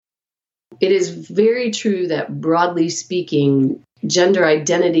it is very true that broadly speaking, gender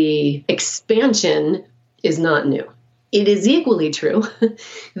identity expansion is not new. It is equally true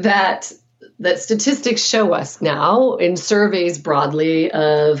that statistics show us now in surveys broadly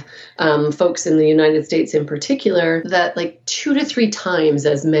of folks in the United States in particular that like 2 to 3 times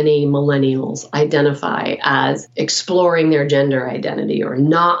as many millennials identify as exploring their gender identity or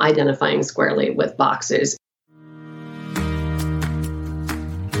not identifying squarely with boxes.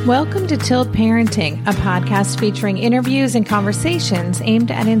 Welcome to Tilt Parenting, a podcast featuring interviews and conversations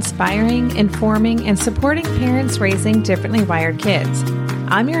aimed at inspiring, informing, and supporting parents raising differently wired kids.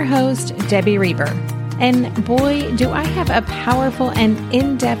 I'm your host, Debbie Reber. And boy, do I have a powerful and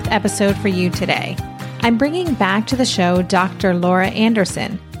in-depth episode for you today. I'm bringing back to the show Dr. Laura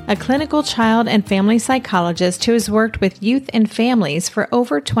Anderson, a clinical child and family psychologist who has worked with youth and families for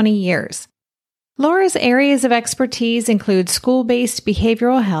over 20 years. Laura's areas of expertise include school-based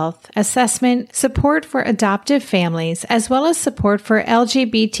behavioral health, assessment, support for adoptive families, as well as support for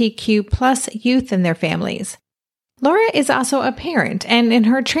LGBTQ+ youth and their families. Laura is also a parent, and in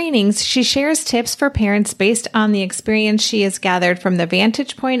her trainings, she shares tips for parents based on the experience she has gathered from the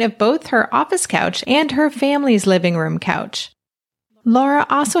vantage point of both her office couch and her family's living room couch. Laura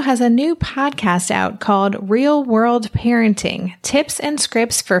also has a new podcast out called Real World Parenting, Tips and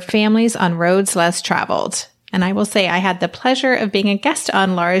Scripts for Families on Roads Less Traveled. And I will say I had the pleasure of being a guest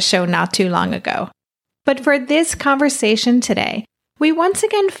on Laura's show not too long ago. But for this conversation today, we once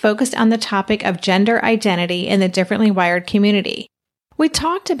again focused on the topic of gender identity in the differently wired community. We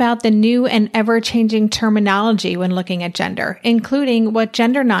talked about the new and ever-changing terminology when looking at gender, including what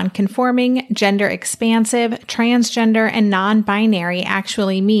gender nonconforming, gender expansive, transgender, and non-binary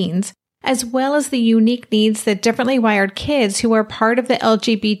actually means, as well as the unique needs that differently wired kids who are part of the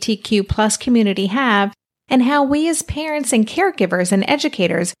LGBTQ+ community have, and how we as parents and caregivers and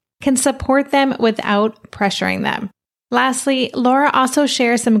educators can support them without pressuring them. Lastly, Laura also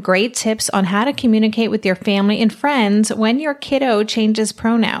shares some great tips on how to communicate with your family and friends when your kiddo changes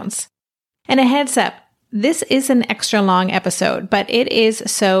pronouns. And a heads up, this is an extra long episode, but it is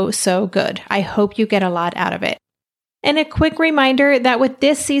so good. I hope you get a lot out of it. And a quick reminder that with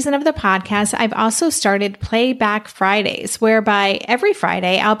this season of the podcast, I've also started Playback Fridays, whereby every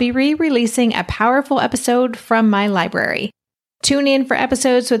Friday I'll be re-releasing a powerful episode from my library. Tune in for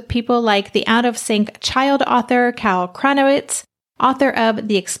episodes with people like the Out of Sync child author Cal Kronowitz, author of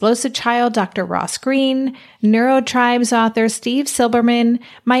The Explosive Child Dr. Ross Green, Neurotribes author Steve Silberman,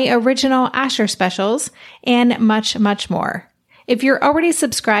 my original Asher specials, and much more. If you're already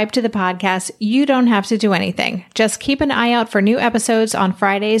subscribed to the podcast, you don't have to do anything. Just keep an eye out for new episodes on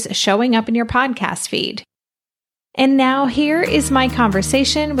Fridays showing up in your podcast feed. And now here is my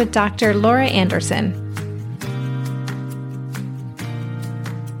conversation with Dr. Laura Anderson.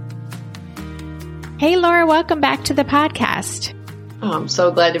 Hey, Laura, welcome back to the podcast. Oh, I'm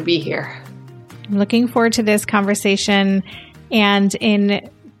so glad to be here. I'm looking forward to this conversation. And in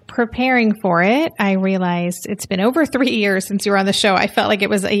preparing for it, I realized it's been over 3 years since you were on the show. I felt like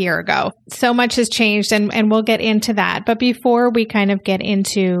it was a year ago. So much has changed, and we'll get into that. But before we kind of get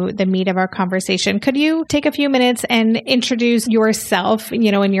into the meat of our conversation, could you take a few minutes and introduce yourself, in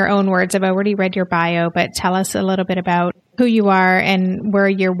your own words? I've already read your bio, but tell us a little bit about who you are and where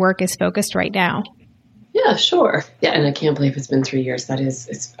your work is focused right now. Yeah, sure. Yeah, and I can't believe it's been 3 years.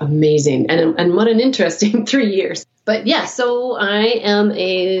 It's amazing. And what an interesting 3 years. But yeah, so I am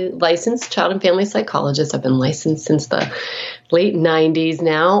a licensed child and family psychologist. I've been licensed since the late 90s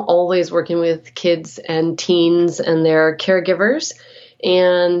now, always working with kids and teens and their caregivers.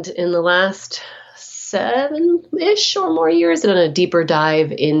 And in the last 7-ish or more years, done a deeper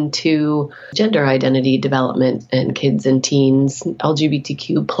dive into gender identity development and kids and teens,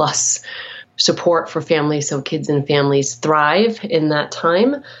 LGBTQ plus support for families so kids and families thrive in that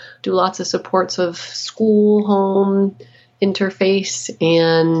time. Do lots of supports of school, home, interface,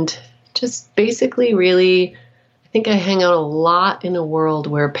 and just basically really, I think I hang out a lot in a world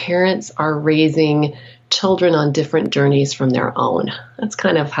where parents are raising children on different journeys from their own. That's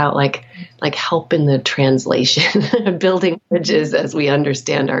kind of how like help in the translation, building bridges as we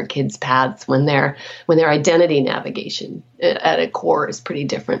understand our kids' paths when their identity navigation at a core is pretty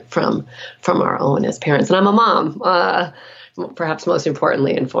different from our own as parents. And I'm a mom, perhaps most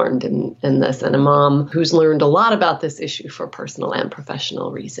importantly informed in this, and a mom who's learned a lot about this issue for personal and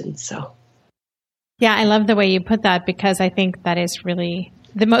professional reasons. So, yeah, I love the way you put that, because I think that is really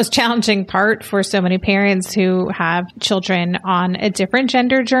the most challenging part for so many parents who have children on a different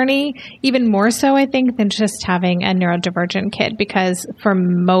gender journey, even more so, I think, than just having a neurodivergent kid, because for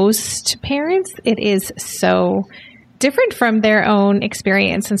most parents, it is so different from their own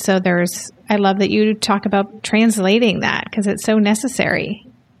experience. And so I love that you talk about translating that because it's so necessary.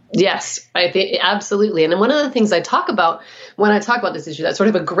 Yes, I think absolutely. And one of the things I talk about when I talk about this issue, that's sort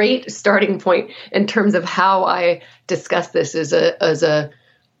of a great starting point in terms of how I discuss this as a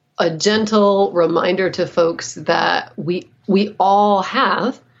gentle reminder to folks that we all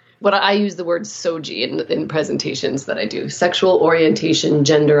have what I use the word SOGI in presentations that I do: sexual orientation,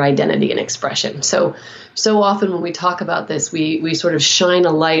 gender identity, and expression. So often when we talk about this, we sort of shine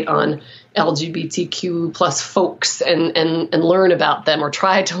a light on LGBTQ plus folks and learn about them, or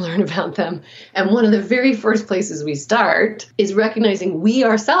try to learn about them. And one of the very first places we start is recognizing we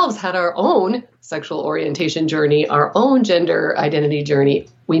ourselves had our own sexual orientation journey, our own gender identity journey.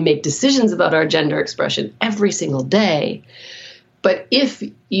 We make decisions about our gender expression every single day. But if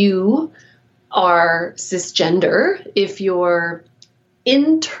you are cisgender, if your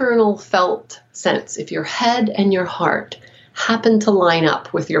internal felt sense, if your head and your heart happen to line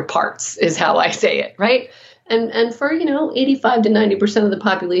up with your parts, is how I say it, right? And for, 85 to 90% of the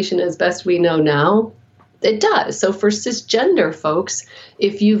population, as best we know now, it does. So for cisgender folks,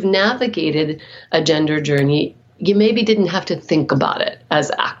 if you've navigated a gender journey, you maybe didn't have to think about it as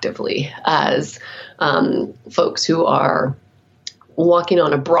actively as folks who are walking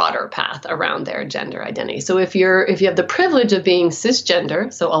on a broader path around their gender identity. So if you have the privilege of being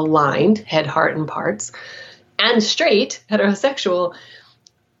cisgender, so aligned, head, heart, and parts, and straight, heterosexual,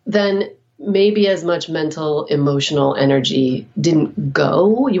 then maybe as much mental, emotional energy didn't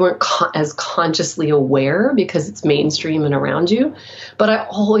go. You weren't as consciously aware because it's mainstream and around you. But I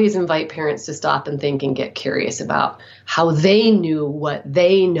always invite parents to stop and think and get curious about how they knew what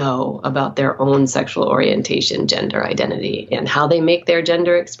they know about their own sexual orientation, gender identity, and how they make their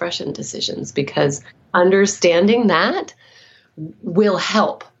gender expression decisions, because understanding that will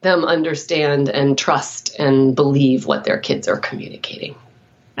help them understand and trust and believe what their kids are communicating.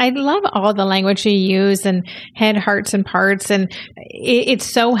 I love all the language you use, and head, hearts, and parts. And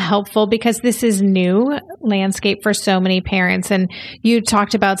it's so helpful because this is new landscape for so many parents. And you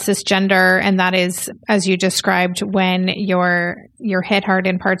talked about cisgender, and that is, as you described, when your head, heart,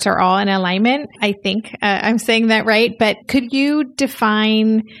 and parts are all in alignment. I think I'm saying that right. But could you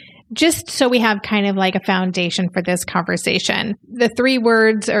define, just so we have kind of like a foundation for this conversation, the 3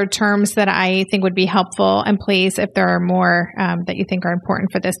 words or terms that I think would be helpful, and please, if there are more that you think are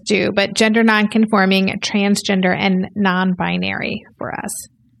important for this, do, but gender nonconforming, transgender, and non-binary for us.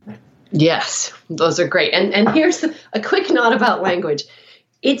 Yes, those are great. And here's a quick note about language.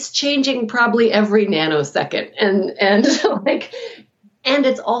 It's changing probably every nanosecond. And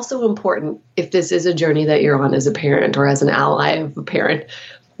it's also important, if this is a journey that you're on as a parent or as an ally of a parent,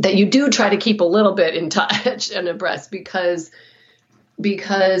 that you do try to keep a little bit in touch and abreast, because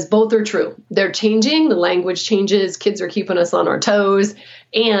both are true. They're changing, the language changes, kids are keeping us on our toes,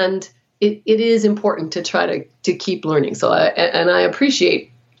 and it is important to try to keep learning. So I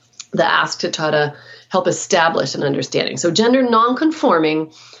appreciate the ask to try to help establish an understanding. So gender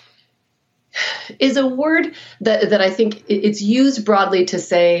nonconforming is a word that I think it's used broadly to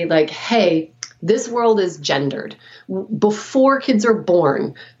say, like, hey, this world is gendered. Before kids are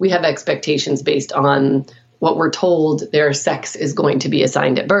born, we have expectations based on what we're told their sex is going to be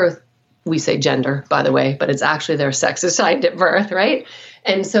assigned at birth. We say gender, by the way, but it's actually their sex assigned at birth, right?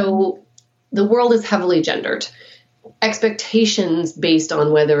 And so the world is heavily gendered. Expectations based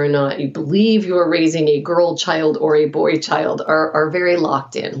on whether or not you believe you're raising a girl child or a boy child are very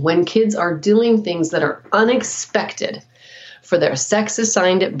locked in. When kids are doing things that are unexpected for their sex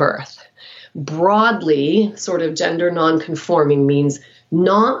assigned at birth, broadly, sort of gender nonconforming means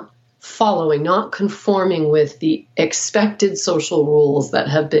not conforming with the expected social rules that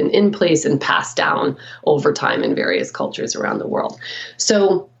have been in place and passed down over time in various cultures around the world.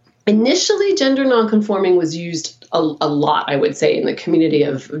 So initially, gender nonconforming was used a lot, I would say, in the community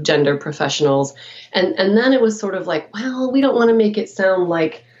of gender professionals. And then it was sort of like, well, we don't want to make it sound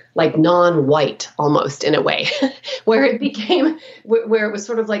like non-white almost, in a way, where it became, where it was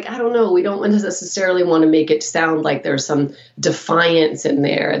sort of like, I don't know, we don't necessarily want to make it sound like there's some defiance in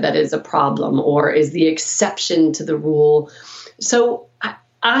there that is a problem or is the exception to the rule. So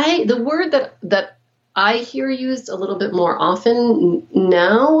the word that I hear used a little bit more often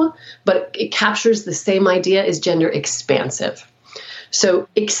now, but it captures the same idea, is gender expansive. So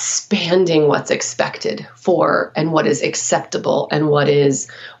expanding what's expected for and what is acceptable and what is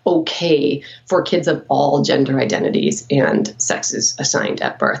okay for kids of all gender identities and sexes assigned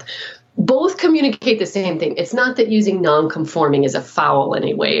at birth. Both communicate the same thing. It's not that using non-conforming is a foul in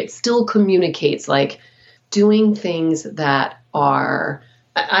any way. It still communicates like doing things that are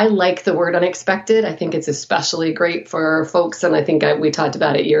I like the word unexpected. I think it's especially great for folks, and I think we talked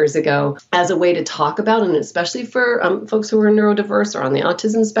about it years ago, as a way to talk about, and especially for folks who are neurodiverse or on the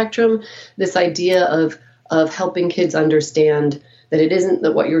autism spectrum, this idea of helping kids understand that it isn't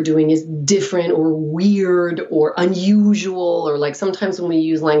that what you're doing is different or weird or unusual, or like sometimes when we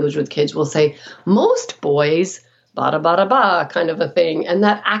use language with kids, we'll say, most boys, bada bada ba, kind of a thing. And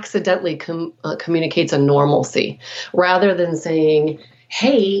that accidentally communicates a normalcy rather than saying,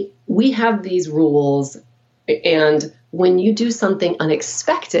 hey, we have these rules, and when you do something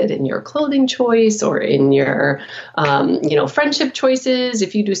unexpected in your clothing choice or in your, friendship choices,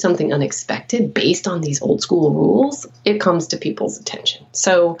 if you do something unexpected based on these old school rules, it comes to people's attention.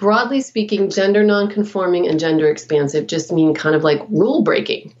 So broadly speaking, gender nonconforming and gender expansive just mean kind of like rule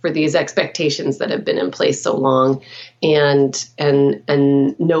breaking for these expectations that have been in place so long and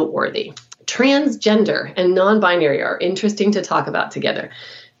noteworthy. Transgender and non-binary are interesting to talk about together.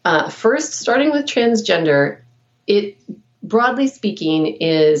 First, starting with transgender, it, broadly speaking,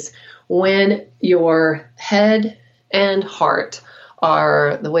 is when your head and heart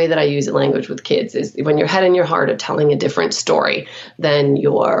are, the way that I use language with kids, is when your head and your heart are telling a different story than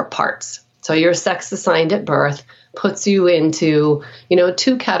your parts. So your sex assigned at birth puts you into,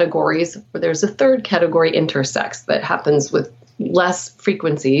 two categories, where there's a third category, intersex, that happens with less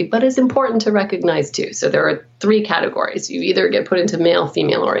frequency, but is important to recognize too. So there are three categories. You either get put into male,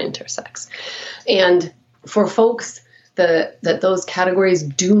 female, or intersex. And for folks that those categories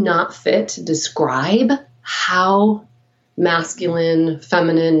do not fit to describe how masculine,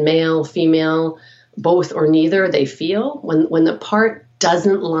 feminine, male, female, both or neither they feel, when the part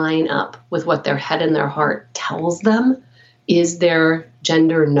doesn't line up with what their head and their heart tells them is their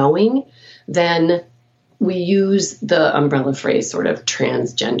gender knowing, then we use the umbrella phrase sort of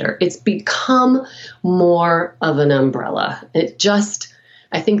transgender. It's become more of an umbrella.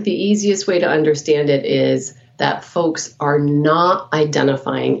 I think the easiest way to understand it is that folks are not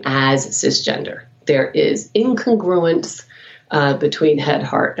identifying as cisgender. There is incongruence between head,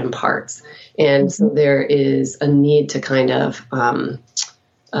 heart, and parts. And so there is a need to kind of,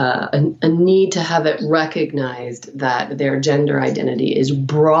 a need to have it recognized that their gender identity is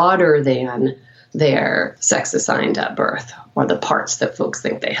broader than their sex assigned at birth or the parts that folks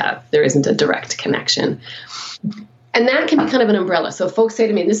think they have. There isn't a direct connection. And that can be kind of an umbrella. So folks say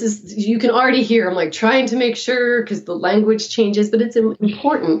to me, you can already hear, I'm like trying to make sure because the language changes, but it's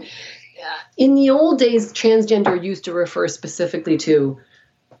important. In the old days, transgender used to refer specifically to,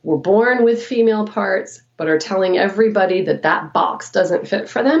 we're born with female parts, but are telling everybody that box doesn't fit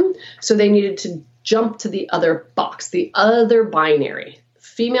for them. So they needed to jump to the other box, the other binary.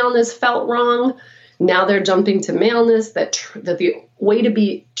 Femaleness felt wrong. Now they're jumping to maleness, that the way to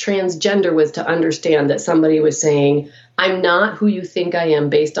be transgender was to understand that somebody was saying, I'm not who you think I am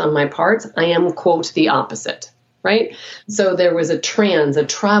based on my parts. I am, quote, the opposite, right? So there was a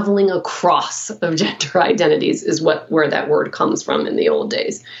traveling across of gender identities is where that word comes from in the old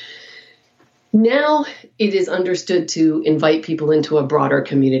days. Now it is understood to invite people into a broader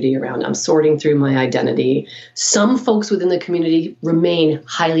community around, I'm sorting through my identity. Some folks within the community remain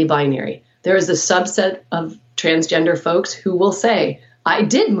highly binary. There is a subset of transgender folks who will say, I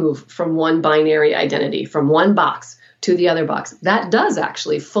did move from one binary identity, from one box to the other box. That does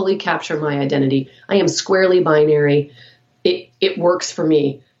actually fully capture my identity. I am squarely binary. It works for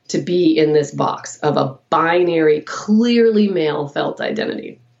me to be in this box of a binary, clearly male felt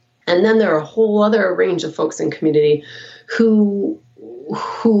identity. And then there are a whole other range of folks in community who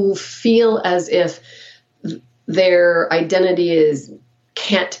feel as if their identity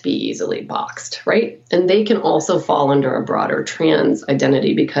can't be easily boxed, right? And they can also fall under a broader trans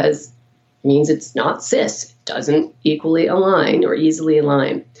identity because it means it's not cis. It doesn't equally align or easily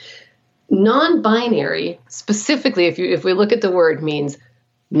align. Non-binary, specifically, if we look at the word, means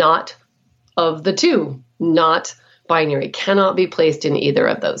not of the two, not binary, cannot be placed in either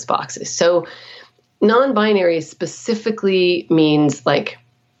of those boxes. So non-binary specifically means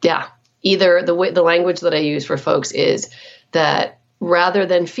either the language that I use for folks is that rather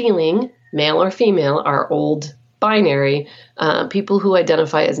than feeling male or female, our old binary, people who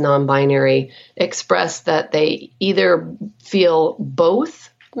identify as non-binary express that they either feel both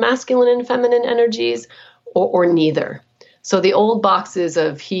masculine and feminine energies or neither. So the old boxes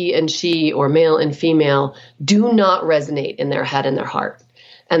of he and she or male and female do not resonate in their head and their heart.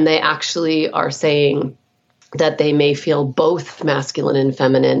 And they actually are saying that they may feel both masculine and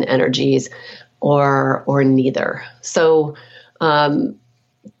feminine energies or neither. So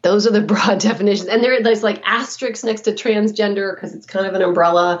those are the broad definitions. And there's like asterisks next to transgender because it's kind of an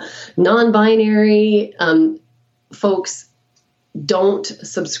umbrella. Non-binary folks don't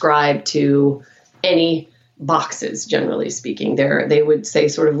subscribe to any boxes, generally speaking. They would say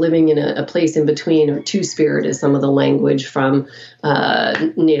sort of living in a place in between, or two-spirit is some of the language from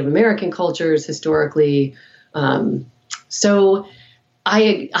Native American cultures historically. So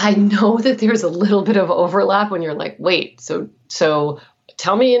I know that there's a little bit of overlap when you're like, wait, so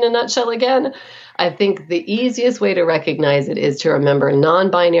tell me in a nutshell again. I think the easiest way to recognize it is to remember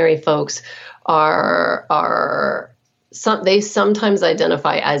non-binary folks they sometimes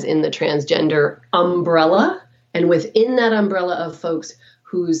identify as in the transgender umbrella, and within that umbrella of folks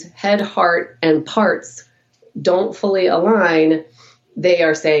whose head, heart, and parts don't fully align, they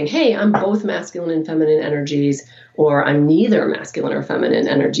are saying, hey, I'm both masculine and feminine energies, or I'm neither masculine or feminine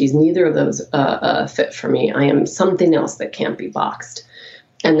energies. Neither of those fit for me. I am something else that can't be boxed.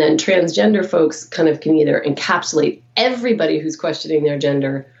 And then transgender folks kind of can either encapsulate everybody who's questioning their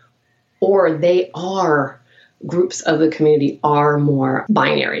gender, or they are groups of the community are more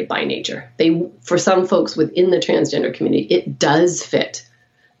binary by nature. For some folks within the transgender community, it does fit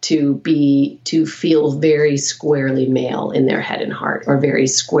to feel very squarely male in their head and heart, or very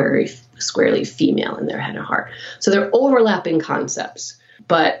squarely female in their head and heart. So they're overlapping concepts,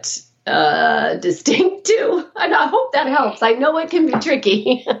 but distinct too. And I hope that helps. I know it can be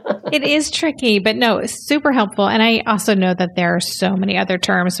tricky. It is tricky, but no, it's super helpful. And I also know that there are so many other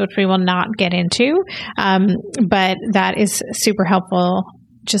terms which we will not get into, but that is super helpful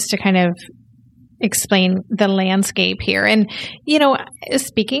just to kind of explain the landscape here. And,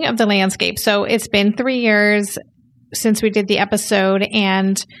 speaking of the landscape, so it's been 3 years since we did the episode,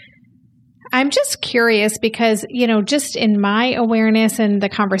 and I'm just curious because, just in my awareness and the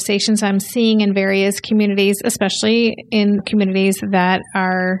conversations I'm seeing in various communities, especially in communities that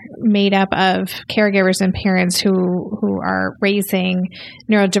are made up of caregivers and parents who are raising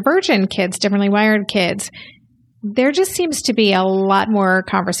neurodivergent kids, differently wired kids, there just seems to be a lot more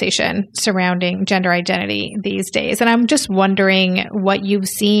conversation surrounding gender identity these days. And I'm just wondering what you've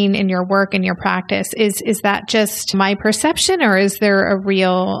seen in your work and your practice. Is that just my perception, or is there a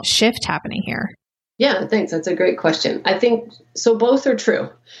real shift happening here? Yeah, thanks. That's a great question. I think so. Both are true.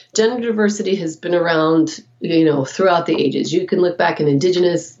 Gender diversity has been around, throughout the ages. You can look back in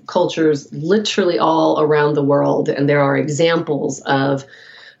indigenous cultures, literally all around the world, and there are examples of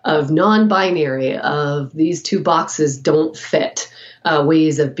non-binary, of these two boxes don't fit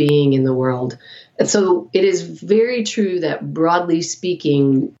ways of being in the world. And so it is very true that, broadly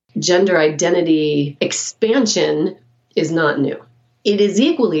speaking, gender identity expansion is not new. It is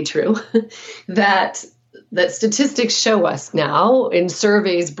equally true that statistics show us now in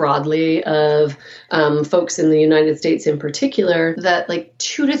surveys broadly of folks in the United States in particular, that like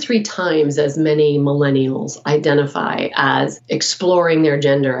 2 to 3 times as many millennials identify as exploring their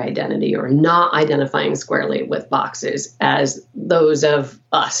gender identity or not identifying squarely with boxes as those of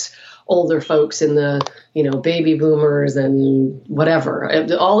us, older folks in the, baby boomers and whatever,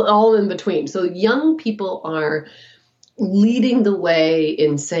 all in between. So young people are leading the way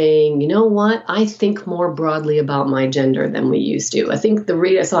in saying, you know what, I think more broadly about my gender than we used to. I think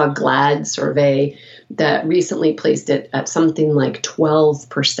I saw a GLAAD survey that recently placed it at something like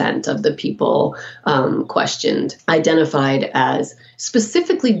 12% of the people questioned identified as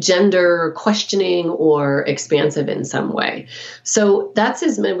specifically gender questioning or expansive in some way. So that's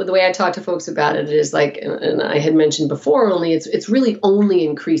the way I talk to folks about it is like, and I had mentioned before, only it's really only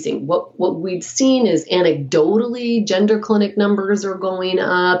increasing. What we've seen is anecdotally gender clinic numbers are going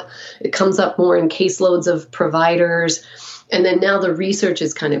up. It comes up more in caseloads of providers. And then now the research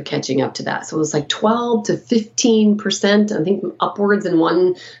is kind of catching up to that. So it's like 12 to 15%, I think upwards in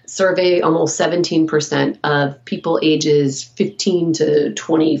one survey, almost 17% of people ages 15 to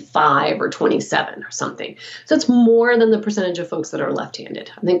 25 or 27 or something. So it's more than the percentage of folks that are left-handed.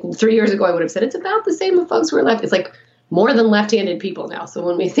 I think 3 years ago, I would have said it's about the same with folks who are left. It's like more than left-handed people now. So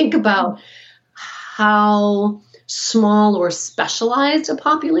when we think about how small or specialized a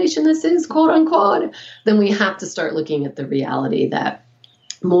population this is, quote unquote, then we have to start looking at the reality that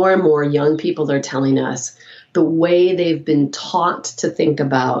more and more young people are telling us the way they've been taught to think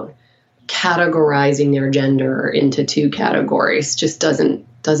about categorizing their gender into 2 categories just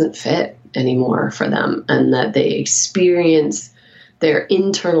doesn't fit anymore for them, and that they experience their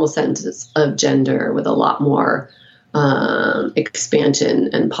internal sense of gender with a lot more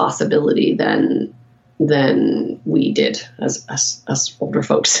expansion and possibility than we did as us older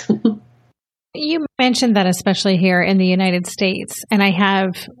folks. You mentioned that especially here in the United States, and I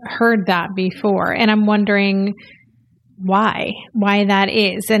have heard that before, and I'm wondering why that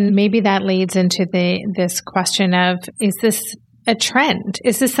is. And maybe that leads into this question of, is this a trend?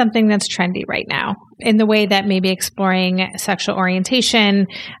 Is this something that's trendy right now in the way that maybe exploring sexual orientation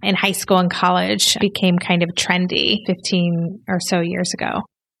in high school and college became kind of trendy 15 or so years ago?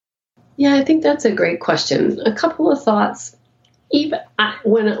 Yeah, I think that's a great question. A couple of thoughts.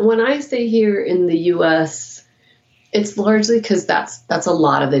 When I say here in the U.S., it's largely because that's a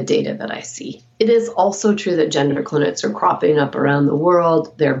lot of the data that I see. It is also true that gender clinics are cropping up around the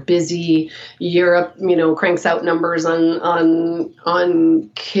world. They're busy. Europe, cranks out numbers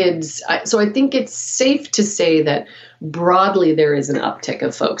on kids. So I think it's safe to say that broadly there is an uptick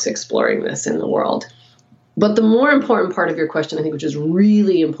of folks exploring this in the world. But the more important part of your question, I think, which is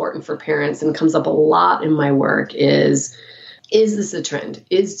really important for parents and comes up a lot in my work, is this a trend?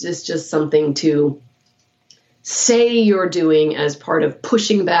 Is this just something to say you're doing as part of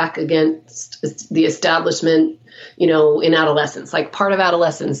pushing back against the establishment, in adolescence? Like, part of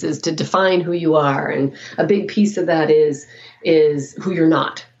adolescence is to define who you are. And a big piece of that is who you're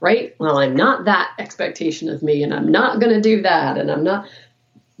not, right? Well, I'm not that expectation of me, and I'm not going to do that, and I'm not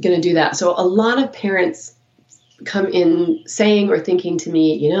going to do that. So a lot of parents come in saying or thinking to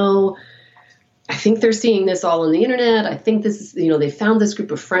me, I think they're seeing this all on the internet. I think this is, they found this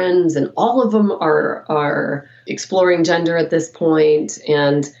group of friends and all of them are exploring gender at this point.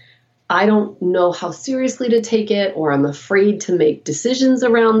 And I don't know how seriously to take it, or I'm afraid to make decisions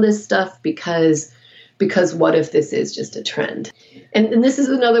around this stuff because what if this is just a trend? And this is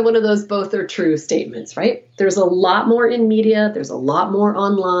another one of those both are true statements, right? There's a lot more in media. There's a lot more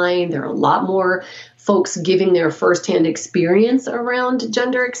online. There are a lot more folks giving their firsthand experience around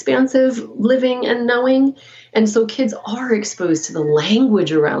gender expansive living and knowing. And so kids are exposed to the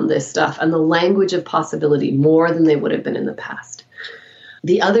language around this stuff and the language of possibility more than they would have been in the past.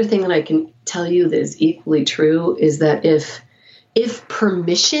 The other thing that I can tell you that is equally true is that if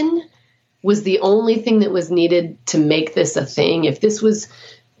permission was the only thing that was needed to make this a thing, if this was,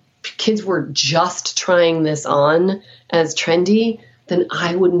 kids were just trying this on as trendy, then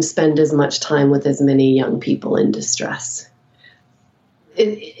I wouldn't spend as much time with as many young people in distress.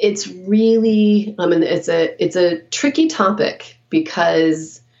 It's really, it's a tricky topic,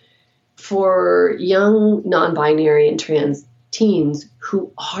 because for young non-binary and trans teens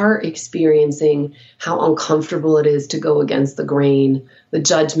who are experiencing how uncomfortable it is to go against the grain, the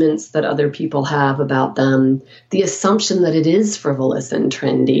judgments that other people have about them, the assumption that it is frivolous and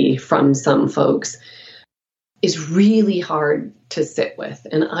trendy from some folks, is really hard to sit with.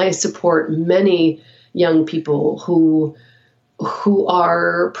 And I support many young people who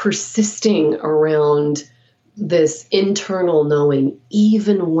are persisting around this internal knowing,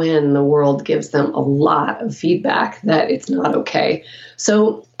 even when the world gives them a lot of feedback that it's not okay.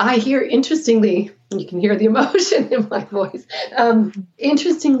 So I hear, interestingly, you can hear the emotion in my voice.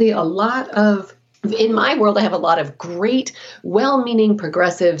 Interestingly, in my world, I have a lot of great, well-meaning,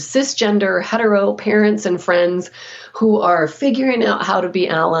 progressive, cisgender, hetero parents and friends who are figuring out how to be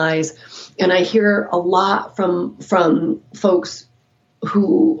allies. And I hear a lot from folks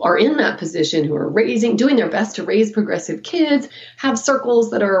who are in that position, who are doing their best to raise progressive kids, have circles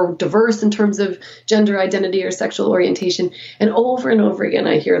that are diverse in terms of gender identity or sexual orientation. And over again,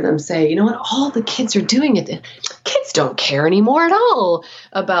 I hear them say, you know what, all the kids are doing it. Kids don't care anymore at all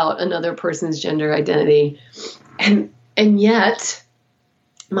about another person's gender identity. And yet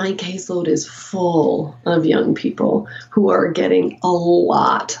my caseload is full of young people who are getting a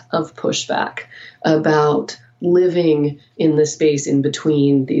lot of pushback about living in the space in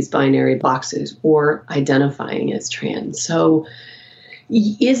between these binary boxes or identifying as trans. So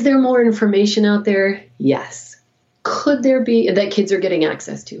is there more information out there? Yes. Could there be, that kids are getting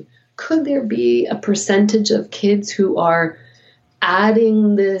access to? Could there be a percentage of kids who are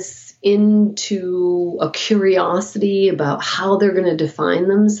adding this into a curiosity about how they're going to define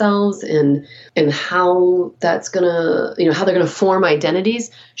themselves and how that's going to, how they're going to form identities?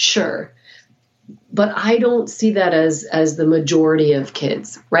 Sure. But I don't see that as the majority of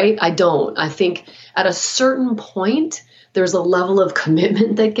kids, right? I don't. I think at a certain point, there's a level of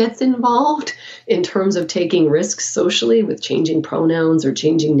commitment that gets involved in terms of taking risks socially with changing pronouns or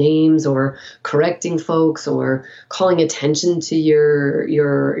changing names or correcting folks or calling attention to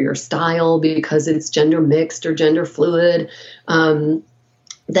your style because it's gender mixed or gender fluid.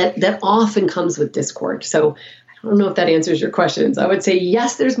 That often comes with discord. So I don't know if that answers your questions. I would say,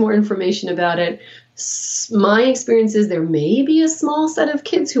 yes, there's more information about it. My experience is there may be a small set of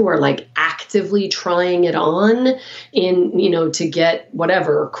kids who are like actively trying it on to get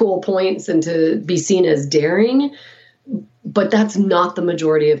whatever cool points and to be seen as daring. But that's not the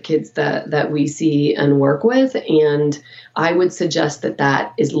majority of kids that we see and work with. And I would suggest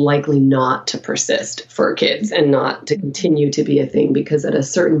that is likely not to persist for kids and not to continue to be a thing, because at a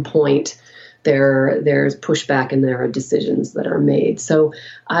certain point there's pushback and there are decisions that are made. So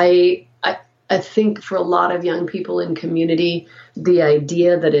I think for a lot of young people in community, the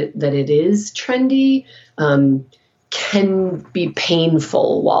idea that it is trendy can be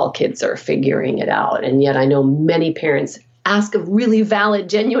painful while kids are figuring it out. And yet I know many parents ask a really valid,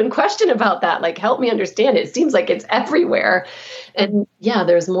 genuine question about that. Like, help me understand it. It seems like it's everywhere. And yeah,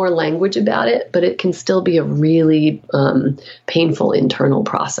 there's more language about it, but it can still be a really painful internal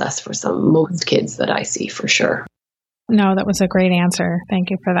process for most kids that I see, for sure. No, that was a great answer.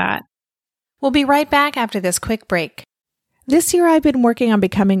 Thank you for that. We'll be right back after this quick break. This year, I've been working on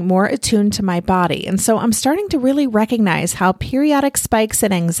becoming more attuned to my body, and so I'm starting to really recognize how periodic spikes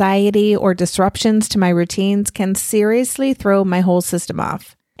in anxiety or disruptions to my routines can seriously throw my whole system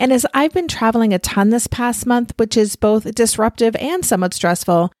off. And as I've been traveling a ton this past month, which is both disruptive and somewhat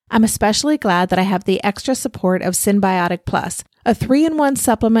stressful, I'm especially glad that I have the extra support of Synbiotic Plus, a 3-in-1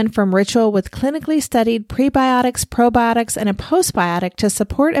 supplement from Ritual with clinically studied prebiotics, probiotics, and a postbiotic to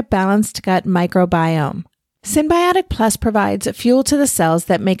support a balanced gut microbiome. Synbiotic Plus provides fuel to the cells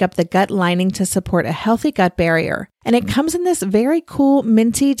that make up the gut lining to support a healthy gut barrier. And it comes in this very cool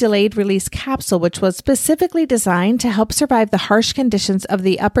minty delayed release capsule, which was specifically designed to help survive the harsh conditions of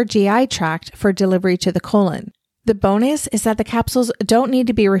the upper GI tract for delivery to the colon. The bonus is that the capsules don't need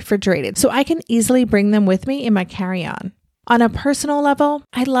to be refrigerated, so I can easily bring them with me in my carry-on. On a personal level,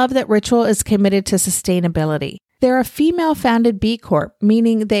 I love that Ritual is committed to sustainability. They're a female-founded B Corp,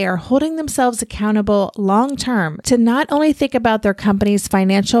 meaning they are holding themselves accountable long-term to not only think about their company's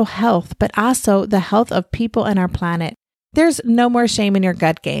financial health, but also the health of people and our planet. There's no more shame in your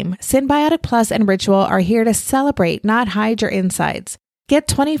gut game. Synbiotic Plus and Ritual are here to celebrate, not hide your insides. Get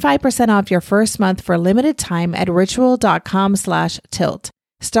 25% off your first month for a limited time at ritual.com/tilt.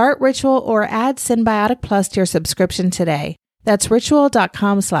 Start Ritual or add Synbiotic Plus to your subscription today. That's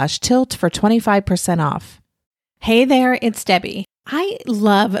ritual.com/tilt for 25% off. Hey there, it's Debbie. I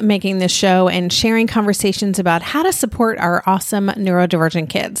love making this show and sharing conversations about how to support our awesome neurodivergent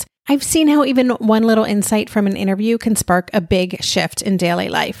kids. I've seen how even one little insight from an interview can spark a big shift in daily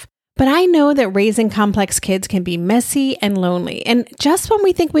life. But I know that raising complex kids can be messy and lonely. And just when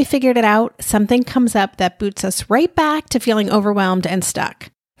we think we figured it out, something comes up that boots us right back to feeling overwhelmed and stuck.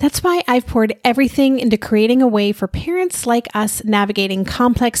 That's why I've poured everything into creating a way for parents like us navigating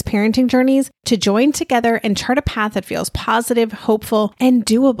complex parenting journeys to join together and chart a path that feels positive, hopeful, and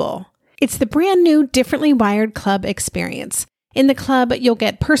doable. It's the brand new Differently Wired Club experience. In the club, you'll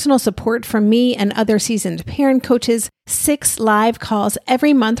get personal support from me and other seasoned parent coaches, 6 live calls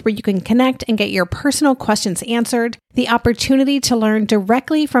every month where you can connect and get your personal questions answered, the opportunity to learn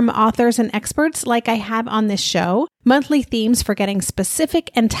directly from authors and experts like I have on this show, monthly themes for getting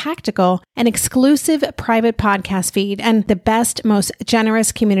specific and tactical, an exclusive private podcast feed, and the best, most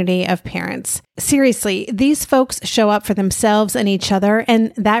generous community of parents. Seriously, these folks show up for themselves and each other,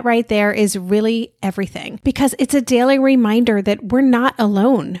 and that right there is really everything, because it's a daily reminder that we're not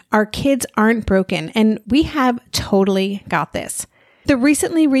alone. Our kids aren't broken, and we have totally got this. The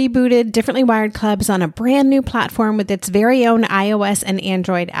recently rebooted Differently Wired Club is on a brand new platform with its very own iOS and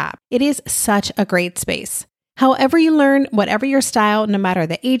Android app. It is such a great space. However you learn, whatever your style, no matter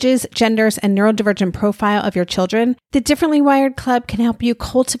the ages, genders, and neurodivergent profile of your children, the Differently Wired Club can help you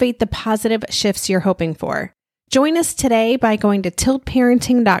cultivate the positive shifts you're hoping for. Join us today by going to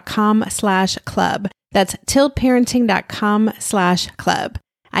tiltparenting.com/club. That's tiltparenting.com/club.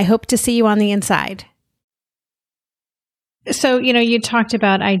 I hope to see you on the inside. So, you talked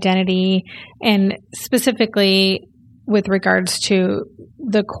about identity, and specifically with regards to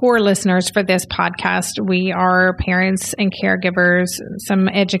the core listeners for this podcast, we are parents and caregivers, some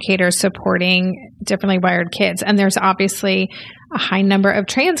educators supporting differently wired kids. And there's obviously a high number of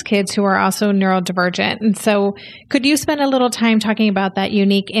trans kids who are also neurodivergent. And so could you spend a little time talking about that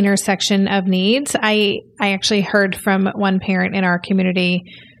unique intersection of needs? I actually heard from one parent in our community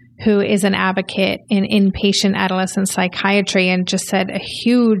who is an advocate in inpatient adolescent psychiatry and just said a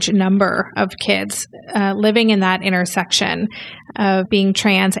huge number of kids living in that intersection of being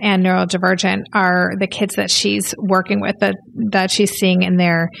trans and neurodivergent are the kids that she's working with, that she's seeing in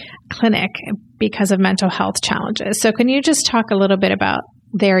their clinic because of mental health challenges. So can you just talk a little bit about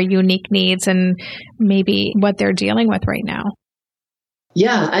their unique needs and maybe what they're dealing with right now?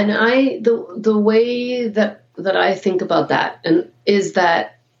 Yeah, and the way that I think about that is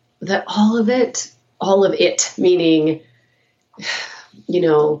that all of it, meaning,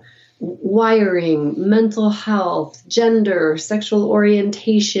 wiring, mental health, gender, sexual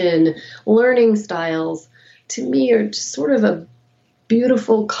orientation, learning styles, to me are just sort of a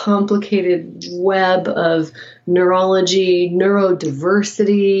beautiful, complicated web of neurology,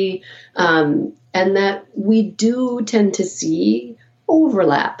 neurodiversity, and that we do tend to see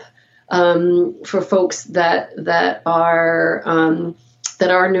overlap for folks that are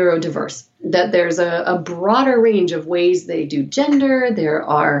neurodiverse. That there's a broader range of ways they do gender. There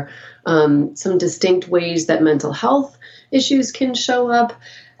are some distinct ways that mental health issues can show up.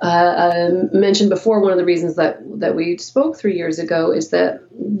 I mentioned before, one of the reasons that we spoke 3 years ago is that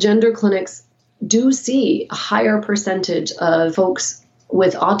gender clinics do see a higher percentage of folks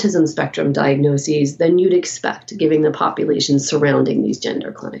with autism spectrum diagnoses than you'd expect, given the population surrounding these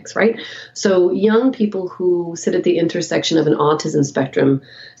gender clinics, right? So young people who sit at the intersection of an autism spectrum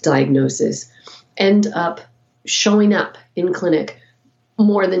diagnosis end up showing up in clinic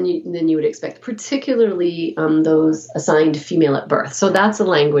more than you would expect, particularly those assigned female at birth. So that's a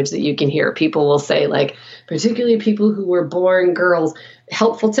language that you can hear. People will say, like, particularly people who were born girls.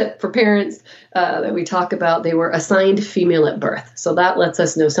 Helpful tip for parents that we talk about, they were assigned female at birth. So that lets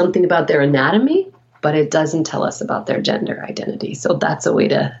us know something about their anatomy, but it doesn't tell us about their gender identity. So that's a way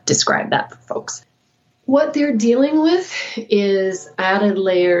to describe that for folks. What they're dealing with is added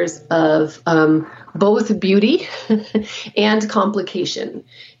layers of both beauty and complication.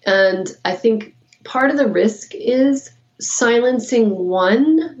 And I think part of the risk is silencing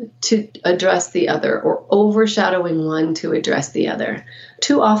one to address the other, or overshadowing one to address the other.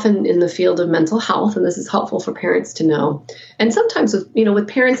 Too often in the field of mental health, and this is helpful for parents to know, and sometimes with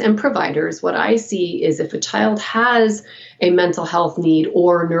parents and providers, what I see is if a child has a mental health need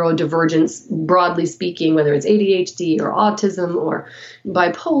or neurodivergence, broadly speaking, whether it's ADHD or autism or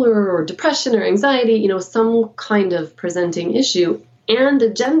bipolar or depression or anxiety, some kind of presenting issue, and a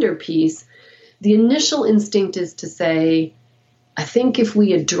gender piece, the initial instinct is to say, I think if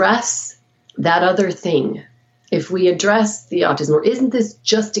we address that other thing, if we address the autism, or isn't this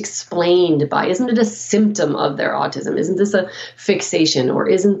just explained by, isn't it a symptom of their autism? Isn't this a fixation? Or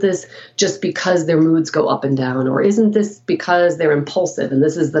isn't this just because their moods go up and down? Or isn't this because they're impulsive and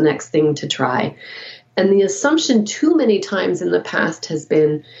this is the next thing to try? And the assumption too many times in the past has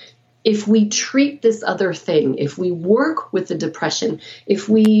been, if we treat this other thing, if we work with the depression, if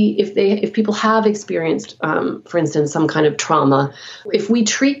people have experienced, for instance, some kind of trauma, if we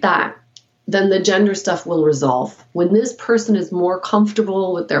treat that, then the gender stuff will resolve. When this person is more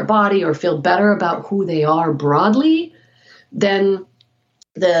comfortable with their body or feel better about who they are broadly, then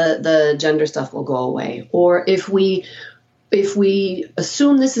the gender stuff will go away. Or if we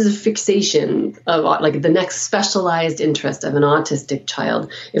assume this is a fixation of like the next specialized interest of an autistic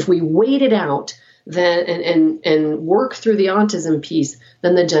child, if we wait it out then and work through the autism piece,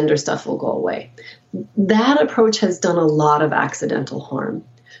 then the gender stuff will go away. That approach has done a lot of accidental harm.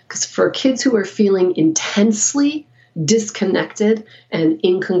 Because for kids who are feeling intensely disconnected and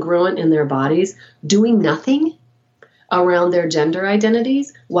incongruent in their bodies, doing nothing around their gender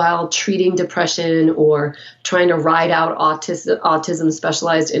identities while treating depression or trying to ride out autism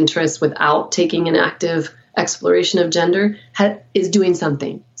specialized interests without taking an active exploration of gender is doing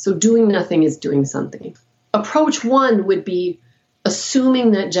something. So doing nothing is doing something. Approach one would be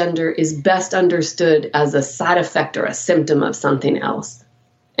assuming that gender is best understood as a side effect or a symptom of something else.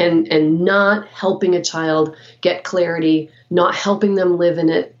 And not helping a child get clarity, not helping them live in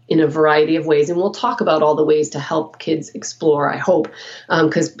it in a variety of ways. And we'll talk about all the ways to help kids explore, I hope,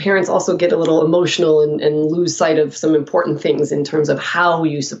 because parents also get a little emotional and lose sight of some important things in terms of how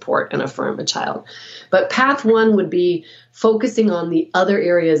you support and affirm a child. But path one would be focusing on the other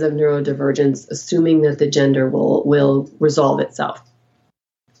areas of neurodivergence, assuming that the gender will resolve itself.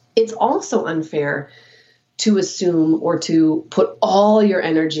 It's also unfair to assume or to put all your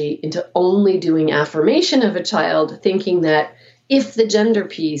energy into only doing affirmation of a child, thinking that if the gender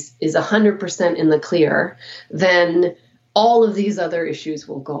piece is 100% in the clear, then all of these other issues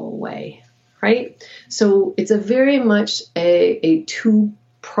will go away, right? So it's a very much a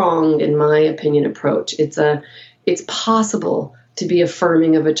two-pronged, in my opinion, approach. It's possible to be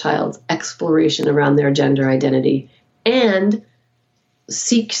affirming of a child's exploration around their gender identity and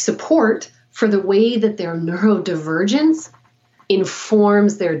seek support for the way that their neurodivergence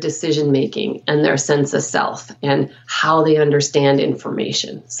informs their decision-making and their sense of self and how they understand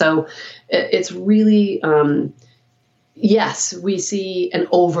information. So it's really, yes, we see an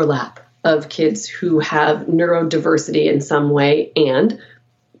overlap of kids who have neurodiversity in some way and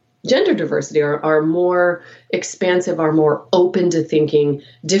gender diversity are more expansive, are more open to thinking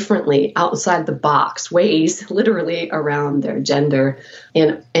differently, outside the box ways, literally, around their gender.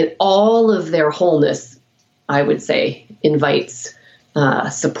 And all of their wholeness, I would say, invites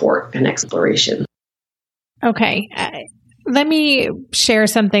support and exploration. Okay. Let me share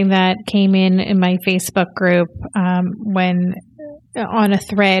something that came in my Facebook group when on a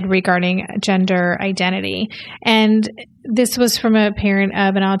thread regarding gender identity. And this was from a parent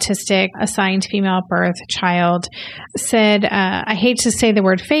of an autistic assigned female at birth child. Said, I hate to say the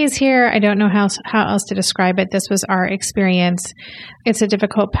word phase here. I don't know how else to describe it. This was our experience. It's a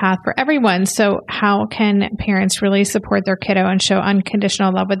difficult path for everyone. So how can parents really support their kiddo and show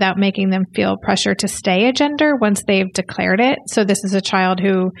unconditional love without making them feel pressure to stay a gender once they've declared it? So this is a child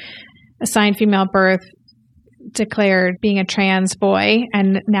who assigned female at birth, declared being a trans boy,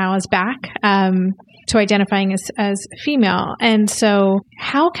 and now is back to identifying as female. And so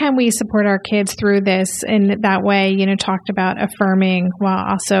how can we support our kids through this in that way? Talked about affirming while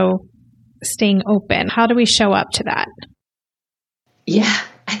also staying open. How do we show up to that? Yeah,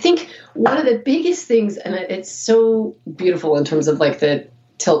 I think one of the biggest things, and it's so beautiful in terms of like the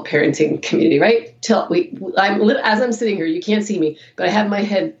Tilt parenting community, right? As I'm sitting here, you can't see me, but I have my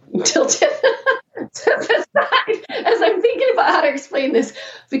head tilted to the side as I'm thinking about how to explain this,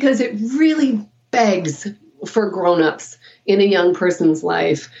 because it really begs for grown-ups in a young person's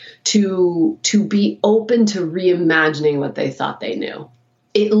life to be open to reimagining what they thought they knew.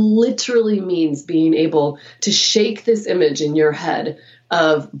 It literally means being able to shake this image in your head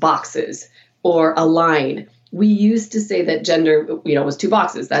of boxes or a line. We used to say that gender, was 2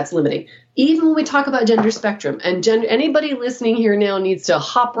 boxes. That's limiting. Even when we talk about gender spectrum, and anybody listening here now needs to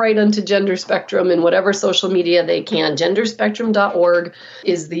hop right onto gender spectrum in whatever social media they can. Genderspectrum.org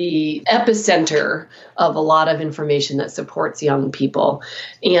is the epicenter of a lot of information that supports young people.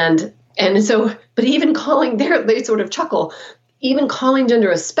 And so, but even calling they sort of chuckle. Even calling gender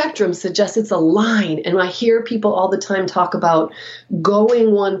a spectrum suggests it's a line. And I hear people all the time talk about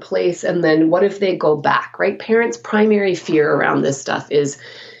going one place and then what if they go back, right? Parents' primary fear around this stuff is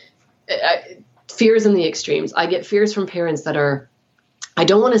fears in the extremes. I get fears from parents that are, I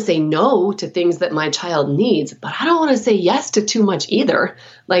don't want to say no to things that my child needs, but I don't want to say yes to too much either.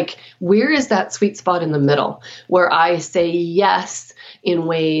 Like, where is that sweet spot in the middle where I say yes in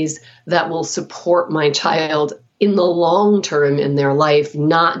ways that will support my child in the long term in their life,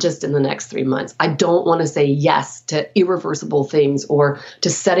 not just in the next 3 months? I don't want to say yes to irreversible things or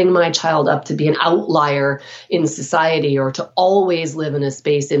to setting my child up to be an outlier in society or to always live in a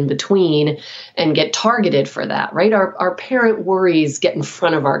space in between and get targeted for that, right? Our parent worries get in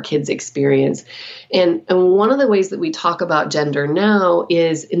front of our kids' experience. And one of the ways that we talk about gender now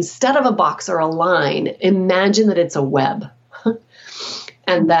is, instead of a box or a line, imagine that it's a web.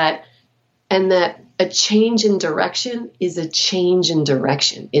 and that a change in direction is a change in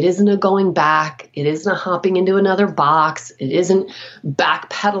direction. It isn't a going back. It isn't a hopping into another box. It isn't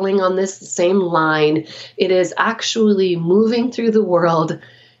backpedaling on this same line. It is actually moving through the world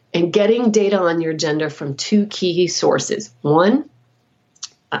and getting data on your gender from 2 key sources. One,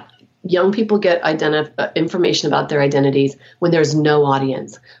 young people get information about their identities when there's no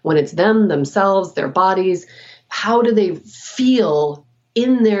audience, when it's them, themselves, their bodies. How do they feel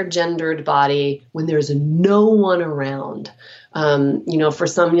in their gendered body when there's no one around? For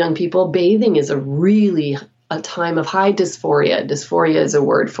some young people, bathing is a time of high dysphoria. Dysphoria is a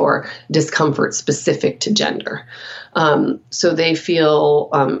word for discomfort specific to gender. So they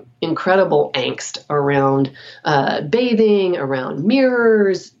feel incredible angst around bathing, around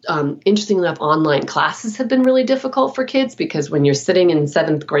mirrors. Interestingly enough, online classes have been really difficult for kids, because when you're sitting in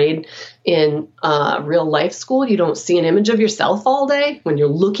 7th grade in real life school, you don't see an image of yourself all day. When you're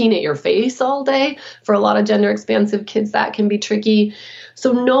looking at your face all day, for a lot of gender expansive kids, that can be tricky.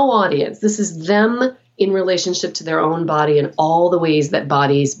 So no audience. This is them in relationship to their own body and all the ways that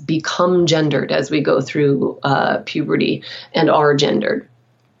bodies become gendered as we go through puberty and are gendered.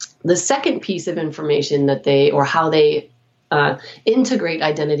 The second piece of information that how they integrate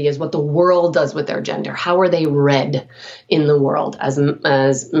identity is what the world does with their gender. How are they read in the world as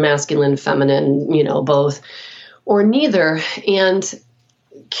masculine, feminine, both or neither? And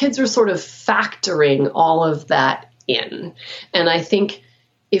kids are sort of factoring all of that in. And I think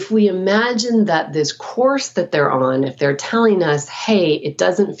if we imagine that this course that they're on, if they're telling us, hey, it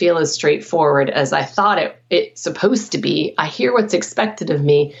doesn't feel as straightforward as I thought it's supposed to be, I hear what's expected of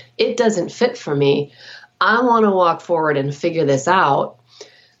me, it doesn't fit for me, I want to walk forward and figure this out.